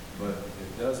 but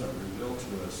it doesn't reveal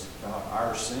to us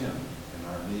our sin and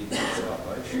our need for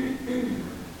salvation. It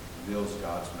reveals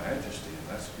God's majesty, and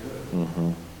that's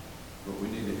good. But we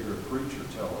need to hear a preacher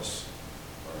tell us,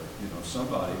 or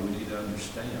somebody, we need to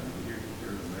understand. We hear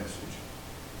the message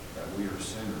that we are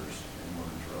sinners and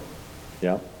we're in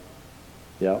trouble.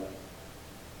 Yeah.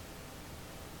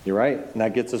 You're right. And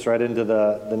that gets us right into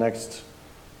the next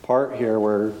part here,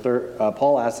 where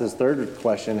Paul asks his third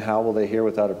question: how will they hear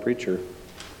without a preacher?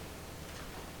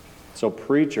 So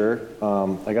preacher,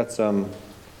 I got an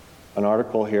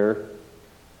article here.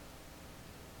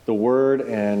 The word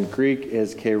in Greek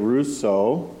is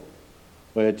kerusso,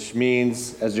 which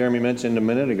means, as Jeremy mentioned a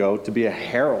minute ago, to be a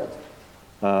herald.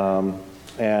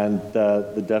 And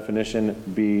the definition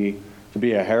be to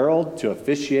be a herald, to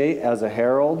officiate as a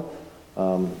herald,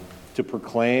 to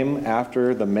proclaim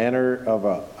after the manner of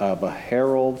a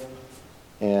herald,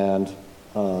 and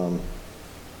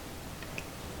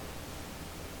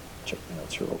check my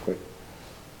notes here real quick.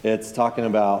 It's talking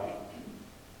about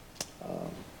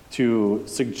to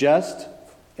suggest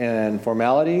and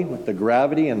formality with the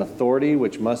gravity and authority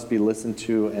which must be listened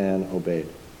to and obeyed.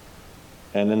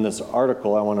 And in this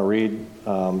article I want to read,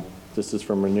 this is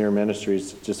from Rainier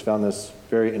Ministries, just found this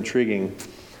very intriguing.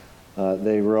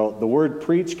 They wrote, the word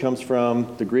preach comes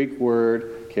from the Greek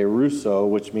word kerusso,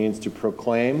 which means to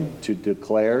proclaim, to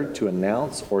declare, to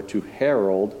announce, or to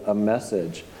herald a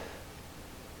message.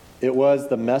 It was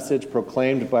the message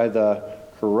proclaimed by the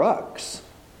Kerux,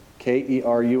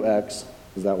 K-E-R-U-X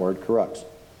is that word, Kerux,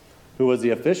 who was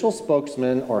the official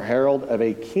spokesman or herald of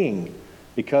a king,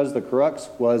 because the Kerux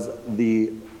was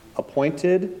the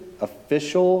appointed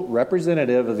official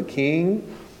representative of the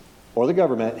king or the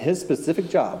government. His specific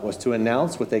job was to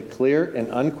announce with a clear and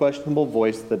unquestionable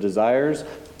voice the desires,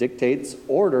 dictates,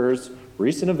 orders,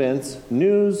 recent events,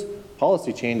 news,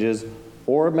 policy changes,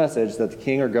 or a message that the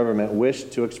king or government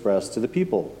wished to express to the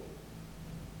people.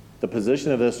 The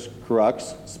position of this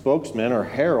Kerux, spokesman or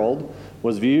herald,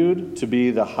 was viewed to be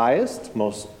the highest,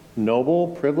 most noble,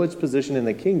 privileged position in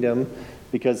the kingdom,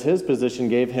 because his position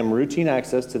gave him routine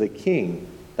access to the king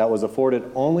that was afforded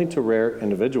only to rare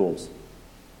individuals.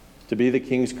 To be the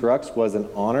king's Kerux was an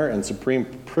honor and supreme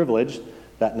privilege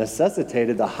that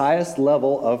necessitated the highest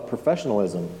level of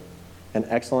professionalism and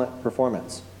excellent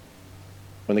performance.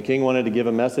 When the king wanted to give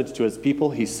a message to his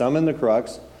people, he summoned the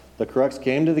crux. The crux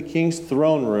came to the king's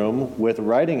throne room with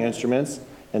writing instruments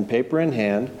and paper in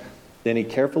hand. Then he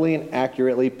carefully and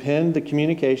accurately penned the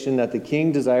communication that the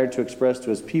king desired to express to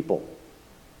his people.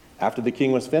 After the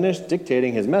king was finished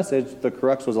dictating his message, the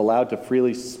crux was allowed to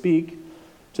freely speak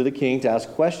to the king to ask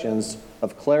questions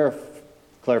of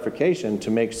clarification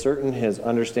to make certain his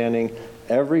understanding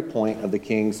every point of the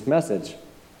king's message.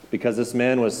 Because this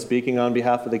man was speaking on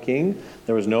behalf of the king,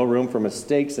 there was no room for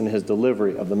mistakes in his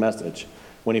delivery of the message.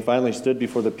 When he finally stood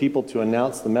before the people to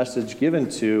announce the message given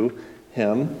to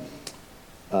him,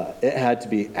 it had to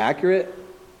be accurate,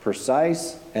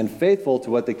 precise, and faithful to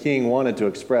what the king wanted to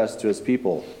express to his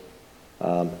people.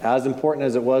 As important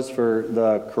as it was for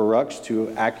the crux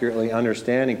to accurately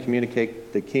understand and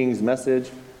communicate the king's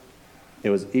message, it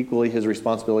was equally his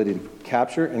responsibility to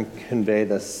capture and convey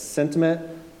the sentiment,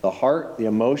 the heart, the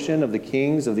emotion of the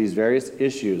kings of these various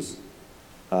issues.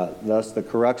 Thus, the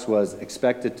crux was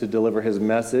expected to deliver his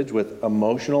message with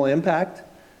emotional impact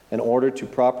in order to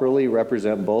properly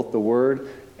represent both the word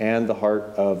and the heart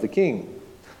of the king.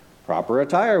 Proper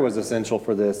attire was essential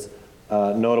for this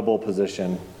notable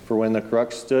position. For when the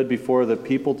crux stood before the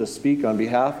people to speak on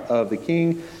behalf of the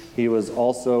king, he was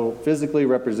also physically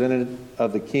representative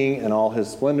of the king in all his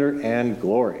splendor and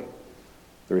glory.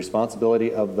 The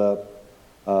responsibility of the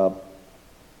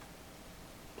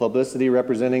publicity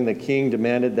representing the king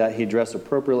demanded that he dress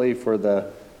appropriately, for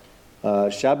the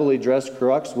shabbily dressed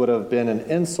crux would have been an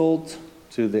insult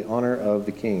to the honor of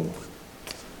the king.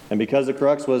 And because the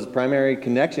crux was the primary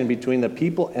connection between the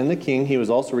people and the king, he was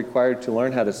also required to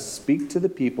learn how to speak to the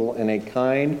people in a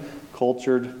kind,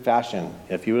 cultured fashion.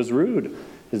 If he was rude,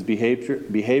 his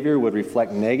behavior would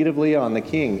reflect negatively on the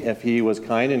king. If he was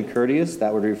kind and courteous,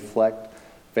 that would reflect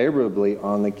favorably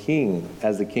on the king.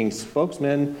 As the king's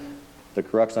spokesman, the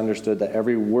crux understood that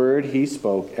every word he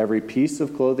spoke, every piece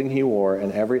of clothing he wore,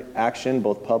 and every action,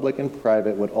 both public and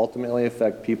private, would ultimately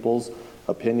affect people's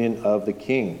opinion of the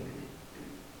king.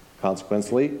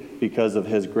 Consequently, because of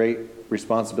his great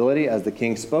responsibility as the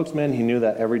king's spokesman, he knew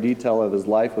that every detail of his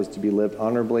life was to be lived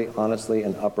honorably, honestly,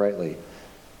 and uprightly.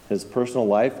 His personal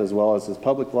life, as well as his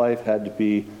public life, had to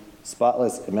be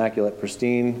spotless, immaculate,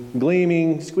 pristine,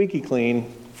 gleaming, squeaky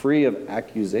clean, free of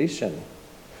accusation.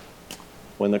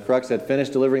 When the crux had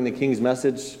finished delivering the king's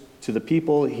message to the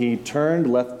people, he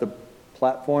turned, left the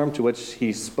platform to which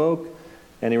he spoke,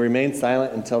 and he remained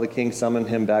silent until the king summoned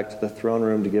him back to the throne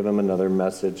room to give him another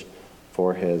message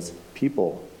for his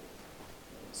people.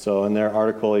 So in their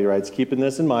article, he writes, keeping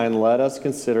this in mind, let us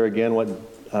consider again what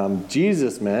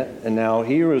Jesus meant. And now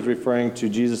he was referring to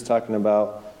Jesus talking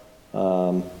about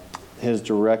his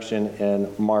direction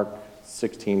in Mark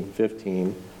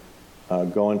 16:15,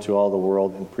 go into all the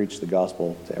world and preach the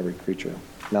gospel to every creature.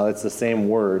 Now it's the same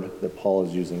word that Paul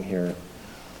is using here.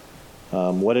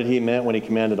 What did he mean when he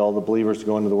commanded all the believers to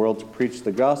go into the world to preach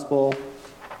the gospel?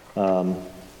 To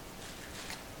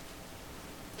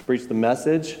preach the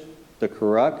message, the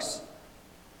crux,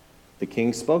 the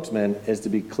king's spokesman, is to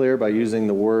be clear by using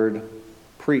the word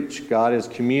preach. God is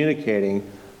communicating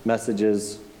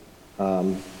messages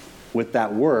with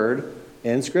that word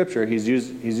in Scripture. He's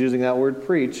using that word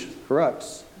preach,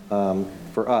 crux,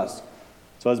 for us.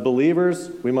 So as believers,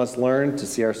 we must learn to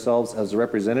see ourselves as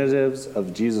representatives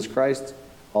of Jesus Christ.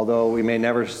 Although we may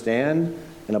never stand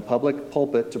in a public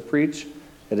pulpit to preach,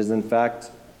 it is a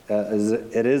fact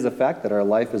that our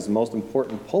life is the most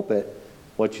important pulpit.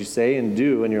 What you say and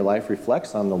do in your life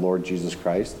reflects on the Lord Jesus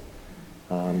Christ.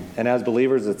 And as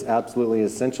believers, it's absolutely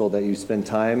essential that you spend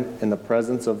time in the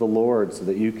presence of the Lord so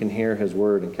that you can hear his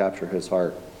word and capture his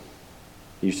heart.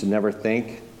 You should never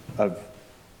think of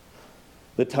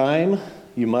the time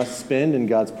you must spend in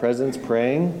God's presence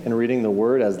praying and reading the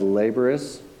word as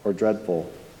laborious or dreadful.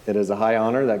 It is a high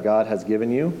honor that God has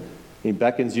given you. He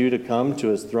beckons you to come to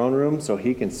his throne room so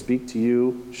he can speak to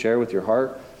you, share with your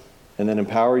heart, and then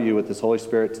empower you with his Holy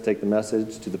Spirit to take the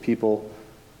message to the people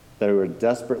that are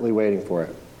desperately waiting for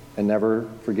it. And never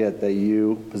forget that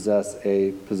you possess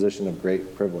a position of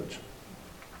great privilege.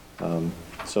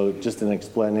 So just an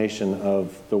explanation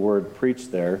of the word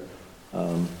preach there.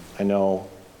 I know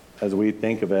as we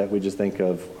think of it, we just think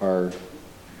of our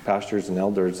pastors and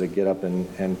elders that get up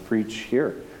and preach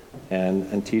here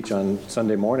and teach on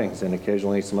Sunday mornings and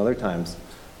occasionally some other times.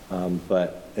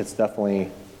 But it's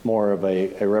definitely more of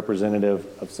a representative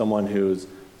of someone who's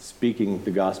speaking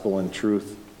the gospel in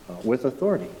truth with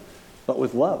authority, but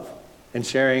with love, and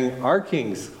sharing our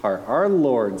King's heart, our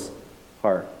Lord's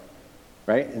heart,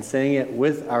 right? And saying it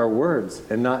with our words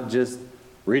and not just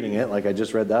reading it like I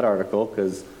just read that article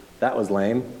because that was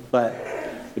lame, but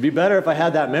It'd be better if I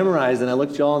had that memorized and I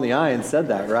looked you all in the eye and said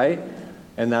that, right?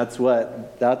 And that's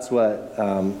what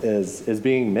is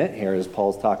being meant here as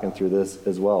Paul's talking through this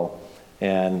as well.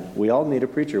 And we all need a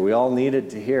preacher. We all needed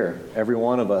to hear, every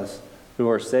one of us who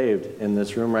are saved in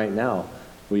this room right now.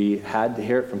 We had to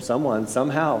hear it from someone,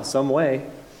 somehow, some way,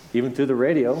 even through the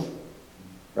radio.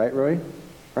 Right, Roy?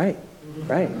 Right.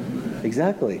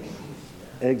 Exactly.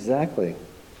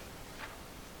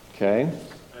 Okay.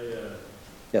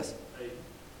 Yes.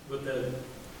 What the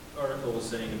article was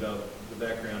saying about the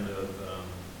background of,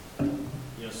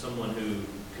 someone who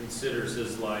considers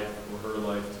his life or her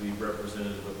life to be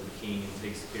representative of the King and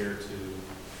takes care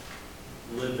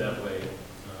to live that way,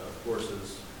 of course,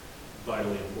 is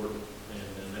vitally important.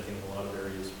 And I think in a lot of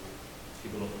areas,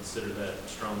 people don't consider that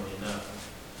strongly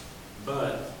enough.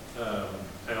 But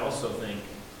I also think,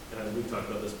 and we've talked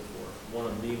about this before, one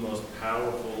of the most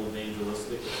powerful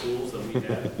evangelistic tools that we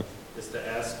have is to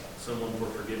ask someone for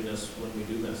forgiveness when we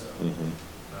do mess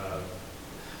up.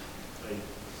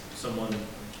 Someone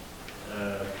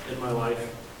in my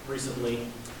life recently,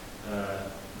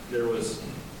 there was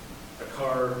a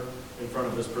car in front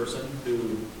of this person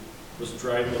who was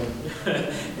driving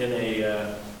in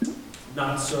a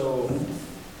not so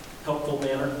helpful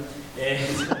manner, and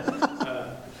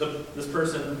this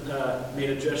person made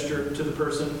a gesture to the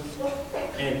person,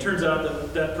 and it turns out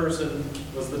that that person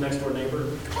was the next door neighbor.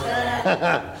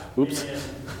 Oops. And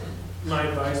my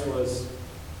advice was,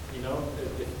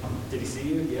 did he see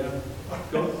you? Yeah.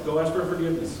 Go ask for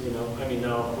forgiveness, I mean,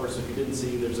 now, of course, if you didn't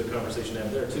see, there's a conversation to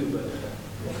have there too, but,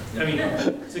 I mean,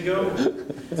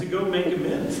 to go make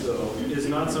amends, though, is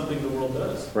not something the world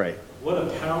does. Right. What a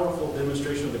powerful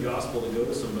demonstration of the gospel to go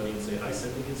to somebody and say, I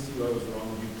sinned against you, I was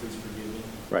wrong, would you please forgive me?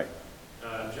 Right.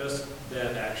 Just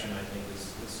that action, I think,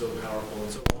 is so powerful,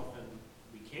 and so often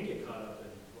we can get caught up in,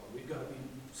 well, we've got to be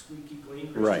squeaky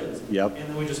clean Christians. Right, yep. And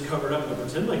then we just cover it up and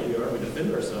pretend like we are, we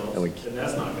defend ourselves, and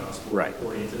that's not gospel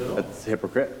oriented at all. That's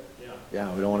hypocrite. Yeah.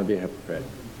 Yeah, we don't want to be a hypocrite.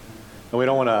 And we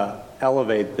don't want to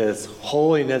elevate this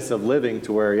holiness of living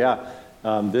to where,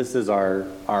 this is our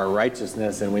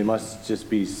righteousness and we must just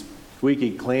be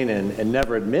squeaky clean and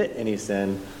never admit any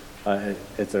sin.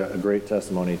 It's a great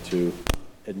testimony to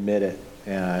admit it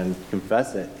and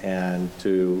confess it and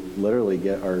to literally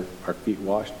get our feet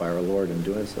washed by our Lord in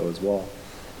doing so as well.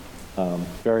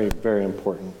 Very, very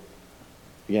important.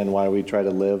 Again, why we try to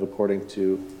live according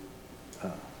to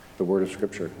the Word of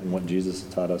Scripture and what Jesus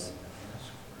taught us.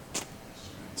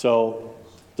 So,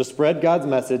 to spread God's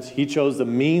message, He chose the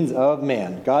means of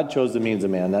man. God chose the means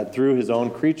of man, that through His own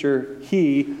creature,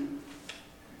 the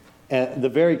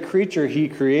very creature He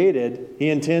created, He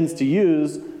intends to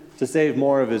use to save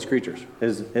more of His creatures,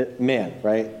 His man,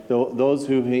 right? Those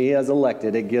who He has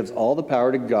elected, it gives all the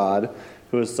power to God,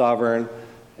 who is sovereign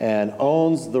and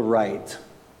owns the right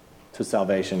to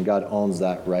salvation. God owns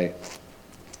that right.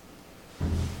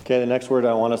 Okay, the next word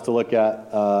I want us to look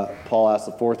at, Paul asks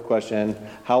the fourth question,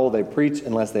 how will they preach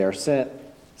unless they are sent?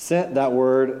 Sent, that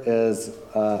word is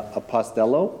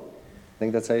apostello. I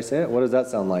think that's how you say it. What does that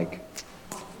sound like?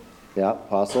 Yeah,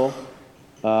 apostle.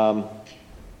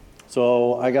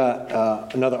 So I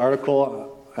got another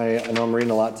article. I know I'm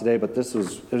reading a lot today, but it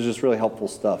was just really helpful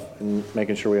stuff in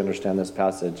making sure we understand this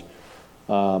passage.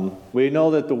 We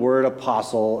know that the word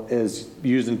apostle is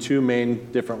used in two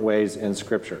main different ways in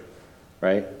Scripture,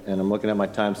 right? And I'm looking at my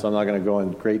time, so I'm not going to go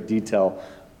in great detail.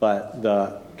 But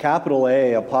the capital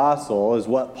A, apostle, is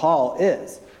what Paul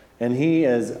is. And he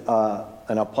is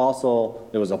an apostle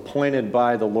that was appointed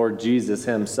by the Lord Jesus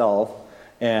Himself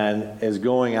and is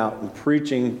going out and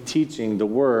preaching, teaching the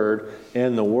word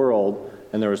in the world.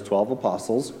 And there was 12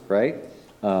 apostles, right?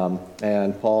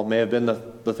 And Paul may have been the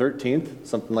 13th,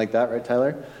 something like that, right,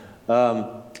 Tyler?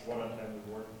 One untimely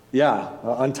born. Yeah,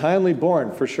 untimely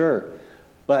born, for sure.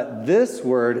 But this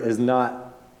word is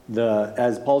not,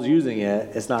 as Paul's using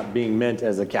it, it's not being meant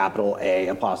as a capital A,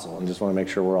 apostle. I just want to make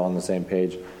sure we're all on the same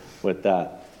page with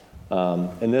that.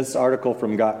 And this article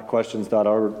from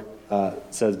gotquestions.org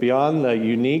says, beyond the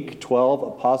unique 12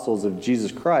 apostles of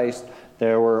Jesus Christ,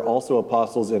 there were also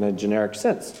apostles in a generic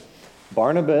sense.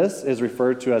 Barnabas is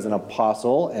referred to as an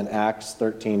apostle in Acts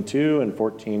 13:2 and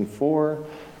 14:4.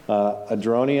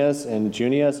 Adronius and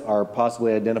Junius are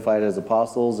possibly identified as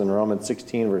apostles in Romans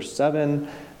 16, verse 7.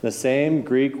 The same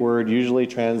Greek word usually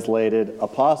translated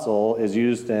apostle is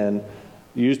used to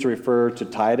refer to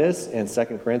Titus in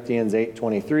 2 Corinthians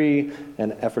 8:23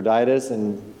 and Epaphroditus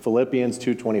in Philippians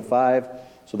 2:25.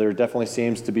 So there definitely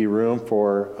seems to be room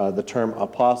for the term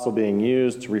apostle being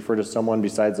used to refer to someone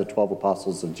besides the 12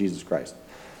 apostles of Jesus Christ.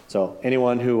 So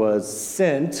anyone who was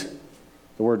sent,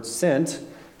 the word sent,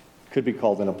 could be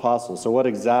called an apostle. So what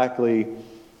exactly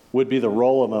would be the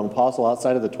role of an apostle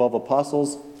outside of the 12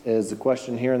 apostles is the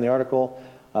question here in the article.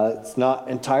 It's not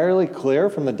entirely clear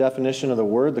from the definition of the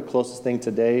word. The closest thing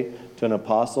today to an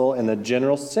apostle in the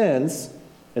general sense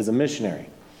is a missionary.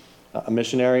 A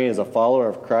missionary is a follower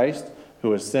of Christ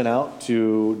who is sent out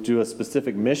to do a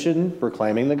specific mission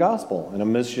proclaiming the gospel. And a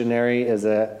missionary is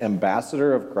an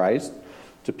ambassador of Christ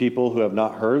to people who have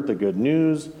not heard the good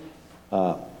news.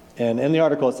 And in the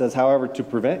article it says, however, to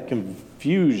prevent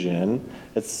confusion,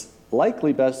 it's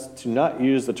likely best to not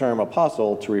use the term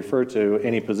apostle to refer to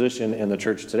any position in the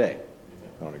church today.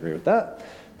 I don't agree with that.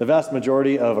 The vast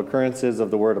majority of occurrences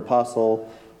of the word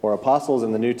apostle or apostles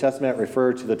in the New Testament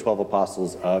refer to the 12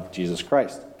 apostles of Jesus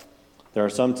Christ. There are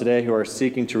some today who are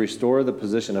seeking to restore the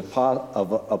position of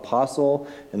apostle,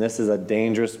 and this is a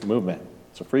dangerous movement.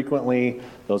 So frequently,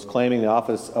 those claiming the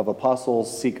office of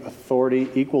apostles seek authority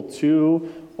equal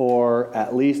to or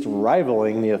at least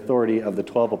rivaling the authority of the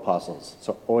 12 apostles.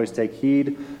 So always take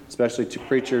heed, especially to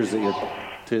preachers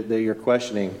that you're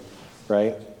questioning,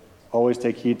 right? Always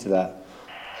take heed to that.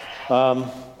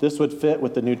 This would fit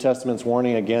with the New Testament's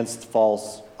warning against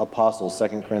false apostles,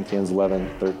 2 Corinthians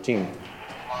 11:13.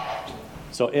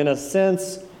 So in a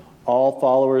sense, all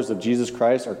followers of Jesus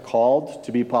Christ are called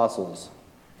to be apostles.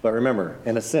 But remember,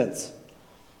 in a sense,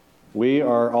 we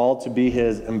are all to be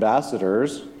his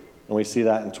ambassadors. And we see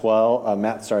that in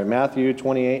Matthew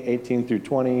 28:18 through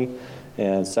 20,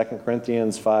 and 2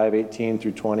 Corinthians 5:18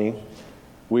 through 20.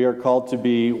 We are called to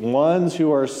be ones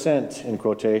who are sent, in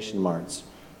quotation marks.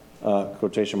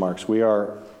 We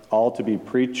are all to be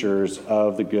preachers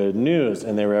of the good news.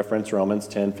 And they reference Romans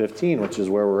 10:15, which is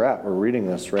where we're at. We're reading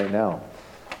this right now.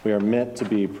 We are meant to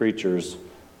be preachers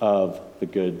of the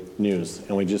good news.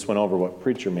 And we just went over what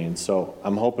preacher means. So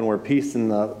I'm hoping we're piecing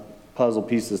the puzzle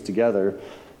pieces together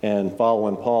and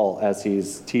following Paul as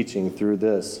he's teaching through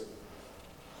this.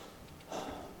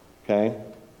 Okay?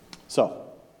 So,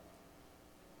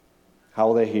 how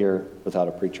will they hear without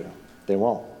a preacher? They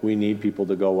won't. We need people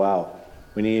to go out.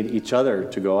 We need each other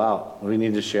to go out. We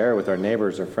need to share with our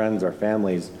neighbors, our friends, our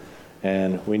families,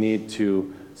 and we need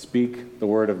to speak the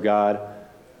word of God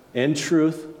in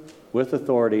truth, with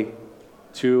authority,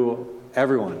 to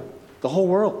everyone. The whole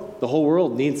world. The whole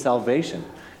world needs salvation.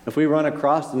 If we run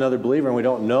across another believer and we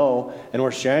don't know and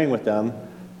we're sharing with them,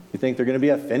 you think they're going to be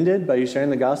offended by you sharing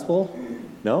the gospel?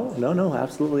 No,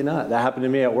 absolutely not. That happened to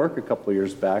me at work a couple of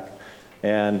years back.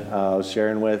 And I was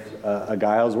sharing with a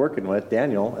guy I was working with,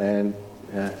 Daniel, and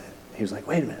he was like,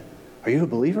 wait a minute, are you a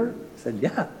believer? I said,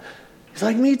 yeah. He's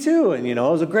like, me too. And, it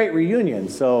was a great reunion.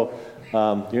 So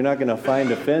you're not going to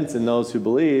find offense in those who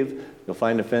believe. You'll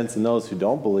find offense in those who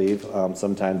don't believe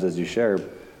sometimes as you share.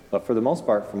 But for the most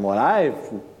part, from what I've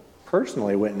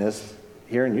personally witnessed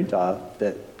here in Utah,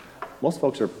 that most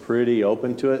folks are pretty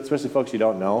open to it, especially folks you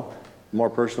don't know. The more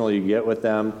personal you get with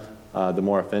them, the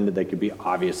more offended they could be,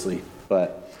 obviously.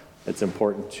 But it's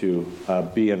important to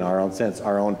be, in our own sense,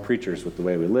 our own preachers with the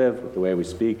way we live, with the way we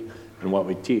speak, and what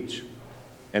we teach.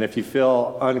 And if you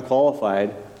feel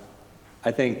unqualified,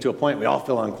 I think to a point we all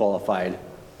feel unqualified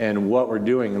in what we're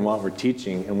doing and what we're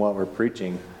teaching and what we're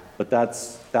preaching. But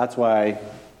that's why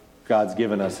God's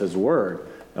given us his word,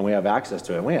 and we have access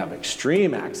to it. And we have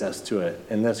extreme access to it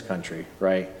in this country,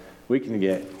 right? We can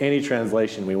get any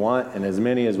translation we want and as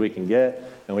many as we can get,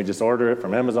 and we just order it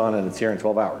from Amazon and it's here in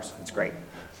 12 hours. It's great,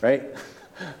 right?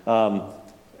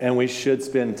 And we should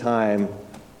spend time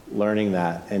learning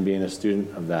that and being a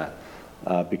student of that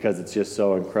because it's just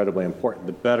so incredibly important.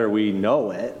 The better we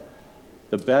know it,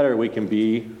 the better we can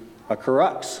be a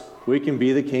crux. We can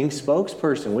be the king's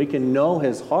spokesperson. We can know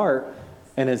his heart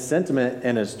and his sentiment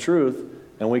and his truth,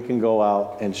 and we can go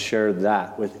out and share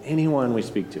that with anyone we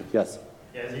speak to. Yes?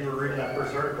 Yeah, as you were reading that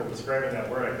first article describing that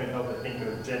word, I couldn't help but think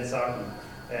of Jen Psaki,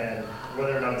 and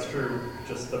whether or not it's true,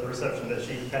 just the perception that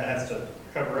she kind of has to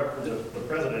cover up for the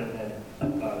president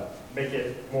and make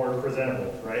it more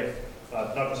presentable, right?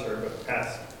 Not just her, but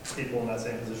past people in that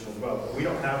same position as well. But we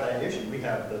don't have that issue. We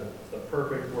have the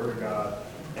perfect Word of God,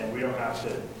 and we don't have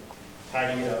to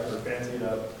tidy it up or fancy it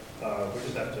up. We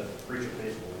just have to preach it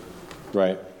faithfully.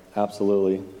 Right.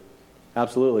 Absolutely.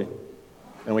 Absolutely.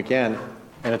 And we can,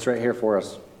 and it's right here for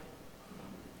us.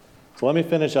 So let me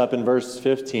finish up in verse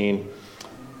 15,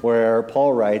 where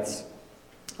Paul writes,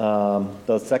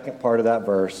 the second part of that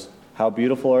verse, how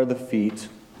beautiful are the feet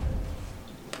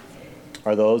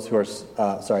are those who are,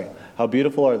 how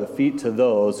beautiful are the feet to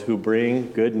those who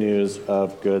bring good news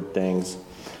of good things.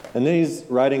 And then he's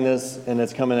writing this, and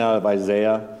it's coming out of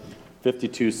Isaiah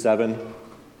 52:7.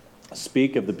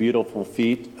 Speak of the beautiful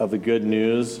feet of the good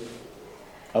news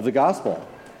of the gospel.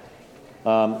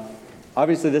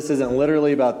 Obviously, this isn't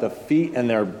literally about the feet and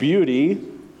their beauty,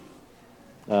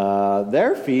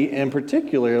 their feet, and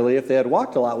particularly if they had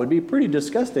walked a lot, would be pretty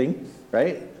disgusting,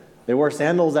 right? They wore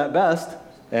sandals at best,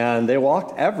 and they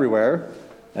walked everywhere.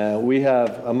 We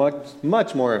have a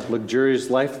much more luxurious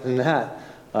life than that.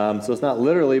 So it's not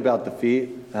literally about the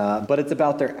feet, but it's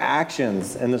about their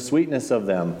actions and the sweetness of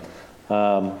them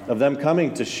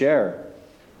coming to share.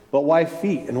 But why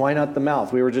feet and why not the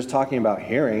mouth? We were just talking about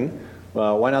hearing.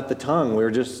 Why not the tongue?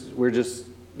 We're just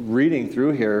reading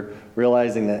through here,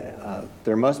 realizing that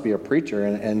there must be a preacher,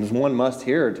 and one must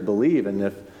hear to believe,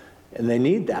 and they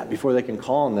need that before they can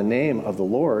call on the name of the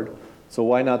Lord. So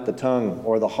why not the tongue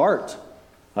or the heart?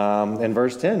 In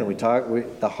verse 10,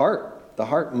 the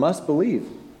heart must believe.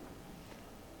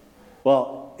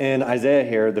 Well, in Isaiah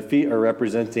here, the feet are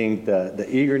representing the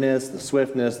eagerness, the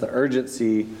swiftness, the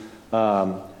urgency.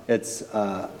 It's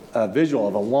a visual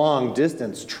of a long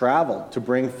distance traveled to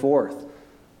bring forth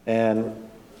and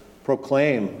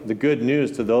proclaim the good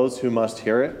news to those who must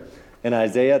hear it. In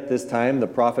Isaiah at this time, the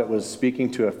prophet was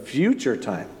speaking to a future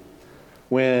time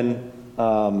when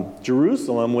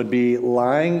Jerusalem would be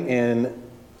lying in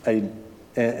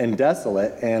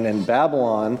desolate, and in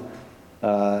Babylon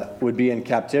would be in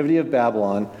captivity of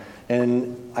Babylon,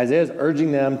 and Isaiah is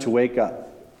urging them to wake up.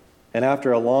 And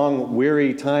after a long,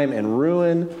 weary time in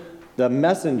ruin, the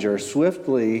messenger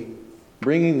swiftly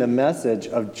bringing the message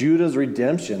of Judah's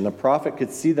redemption. The prophet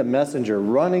could see the messenger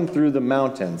running through the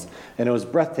mountains, and it was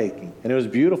breathtaking, and it was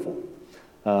beautiful,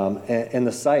 and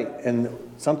the sight, and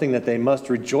something that they must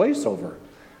rejoice over.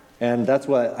 And that's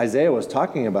what Isaiah was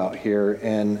talking about here,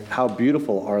 and how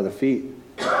beautiful are the feet.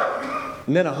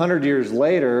 And then 100 years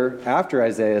later, after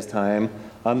Isaiah's time,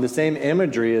 the same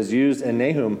imagery is used in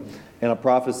Nahum in a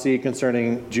prophecy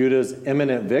concerning Judah's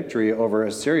imminent victory over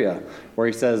Assyria, where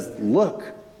he says, "Look,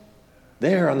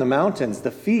 there on the mountains, the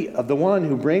feet of the one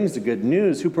who brings the good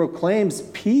news, who proclaims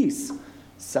peace.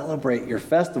 Celebrate your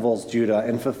festivals, Judah,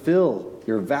 and fulfill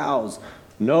your vows.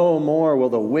 No more will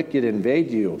the wicked invade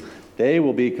you. They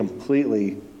will be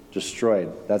completely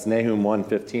destroyed." That's Nahum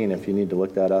 1:15, if you need to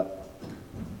look that up.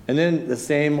 And then the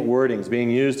same wordings being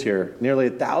used here nearly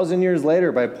 1,000 years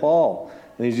later by Paul.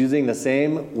 And he's using the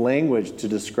same language to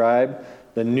describe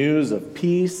the news of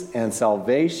peace and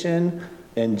salvation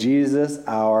in Jesus,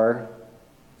 our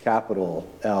capital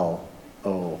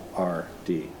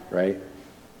L-O-R-D, right?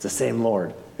 It's the same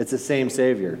Lord. It's the same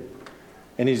Savior.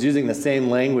 And he's using the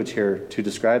same language here to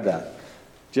describe that.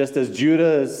 Just as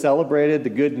Judah celebrated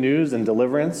the good news and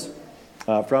deliverance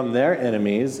from their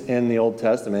enemies in the Old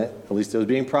Testament, at least it was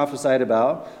being prophesied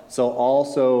about, so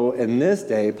also in this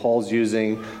day, Paul's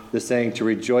using the saying to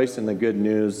rejoice in the good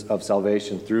news of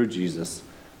salvation through Jesus,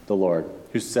 the Lord,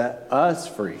 who set us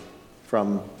free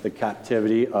from the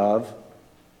captivity of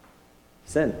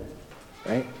sin,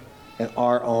 right? And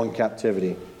our own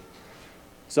captivity.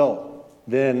 So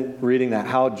then reading that,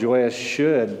 how joyous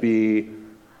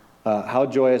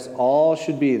all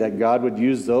should be that God would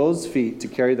use those feet to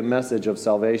carry the message of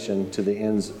salvation to the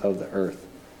ends of the earth.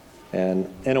 And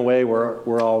in a way,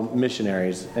 we're all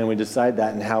missionaries, and we decide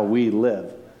that in how we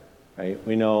live, right?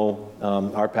 We know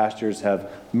our pastors have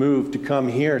moved to come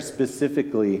here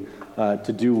specifically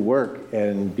to do work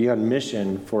and be on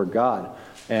mission for God.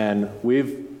 And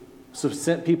we've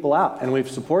sent people out, and we've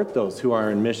support those who are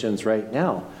in missions right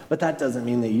now. But that doesn't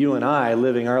mean that you and I,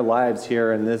 living our lives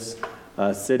here in this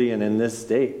city and in this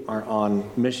state, are on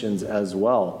missions as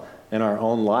well in our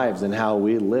own lives and how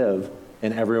we live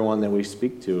and everyone that we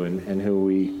speak to and who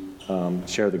we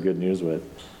share the good news with.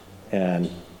 And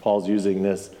Paul's using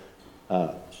this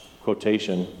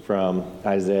quotation from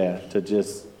Isaiah to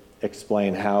just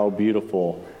explain how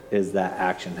beautiful is that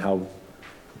action, how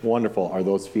wonderful are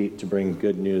those feet to bring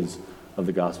good news of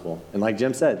the gospel. And like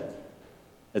Jim said,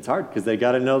 it's hard because they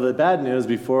got to know the bad news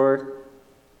before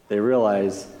they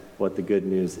realize what the good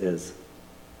news is.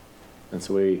 And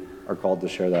so we are called to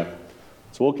share that.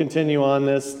 So we'll continue on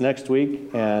this next week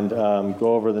and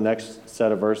go over the next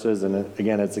set of verses. And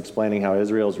again, it's explaining how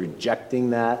Israel's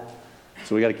rejecting that.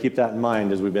 So we got to keep that in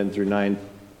mind as we've been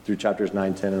through chapters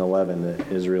 9, 10, and 11,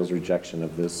 that Israel's rejection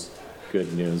of this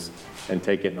good news, and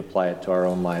take it and apply it to our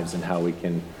own lives and how we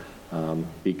can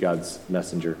be God's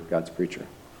messenger, God's preacher.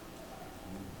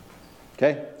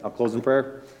 Okay, I'll close in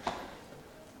prayer.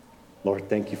 Lord,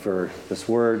 thank you for this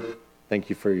word. Thank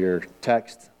you for your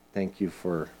text. Thank you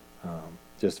for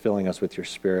just filling us with your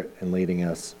Spirit and leading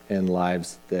us in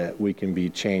lives that we can be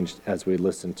changed as we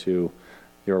listen to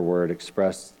your word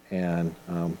expressed, and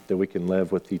that we can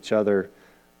live with each other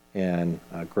and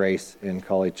grace and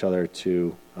call each other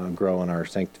to grow in our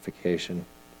sanctification.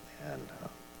 And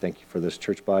thank you for this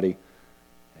church body.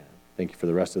 And thank you for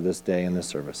the rest of this day and this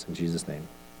service. In Jesus' name,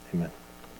 amen.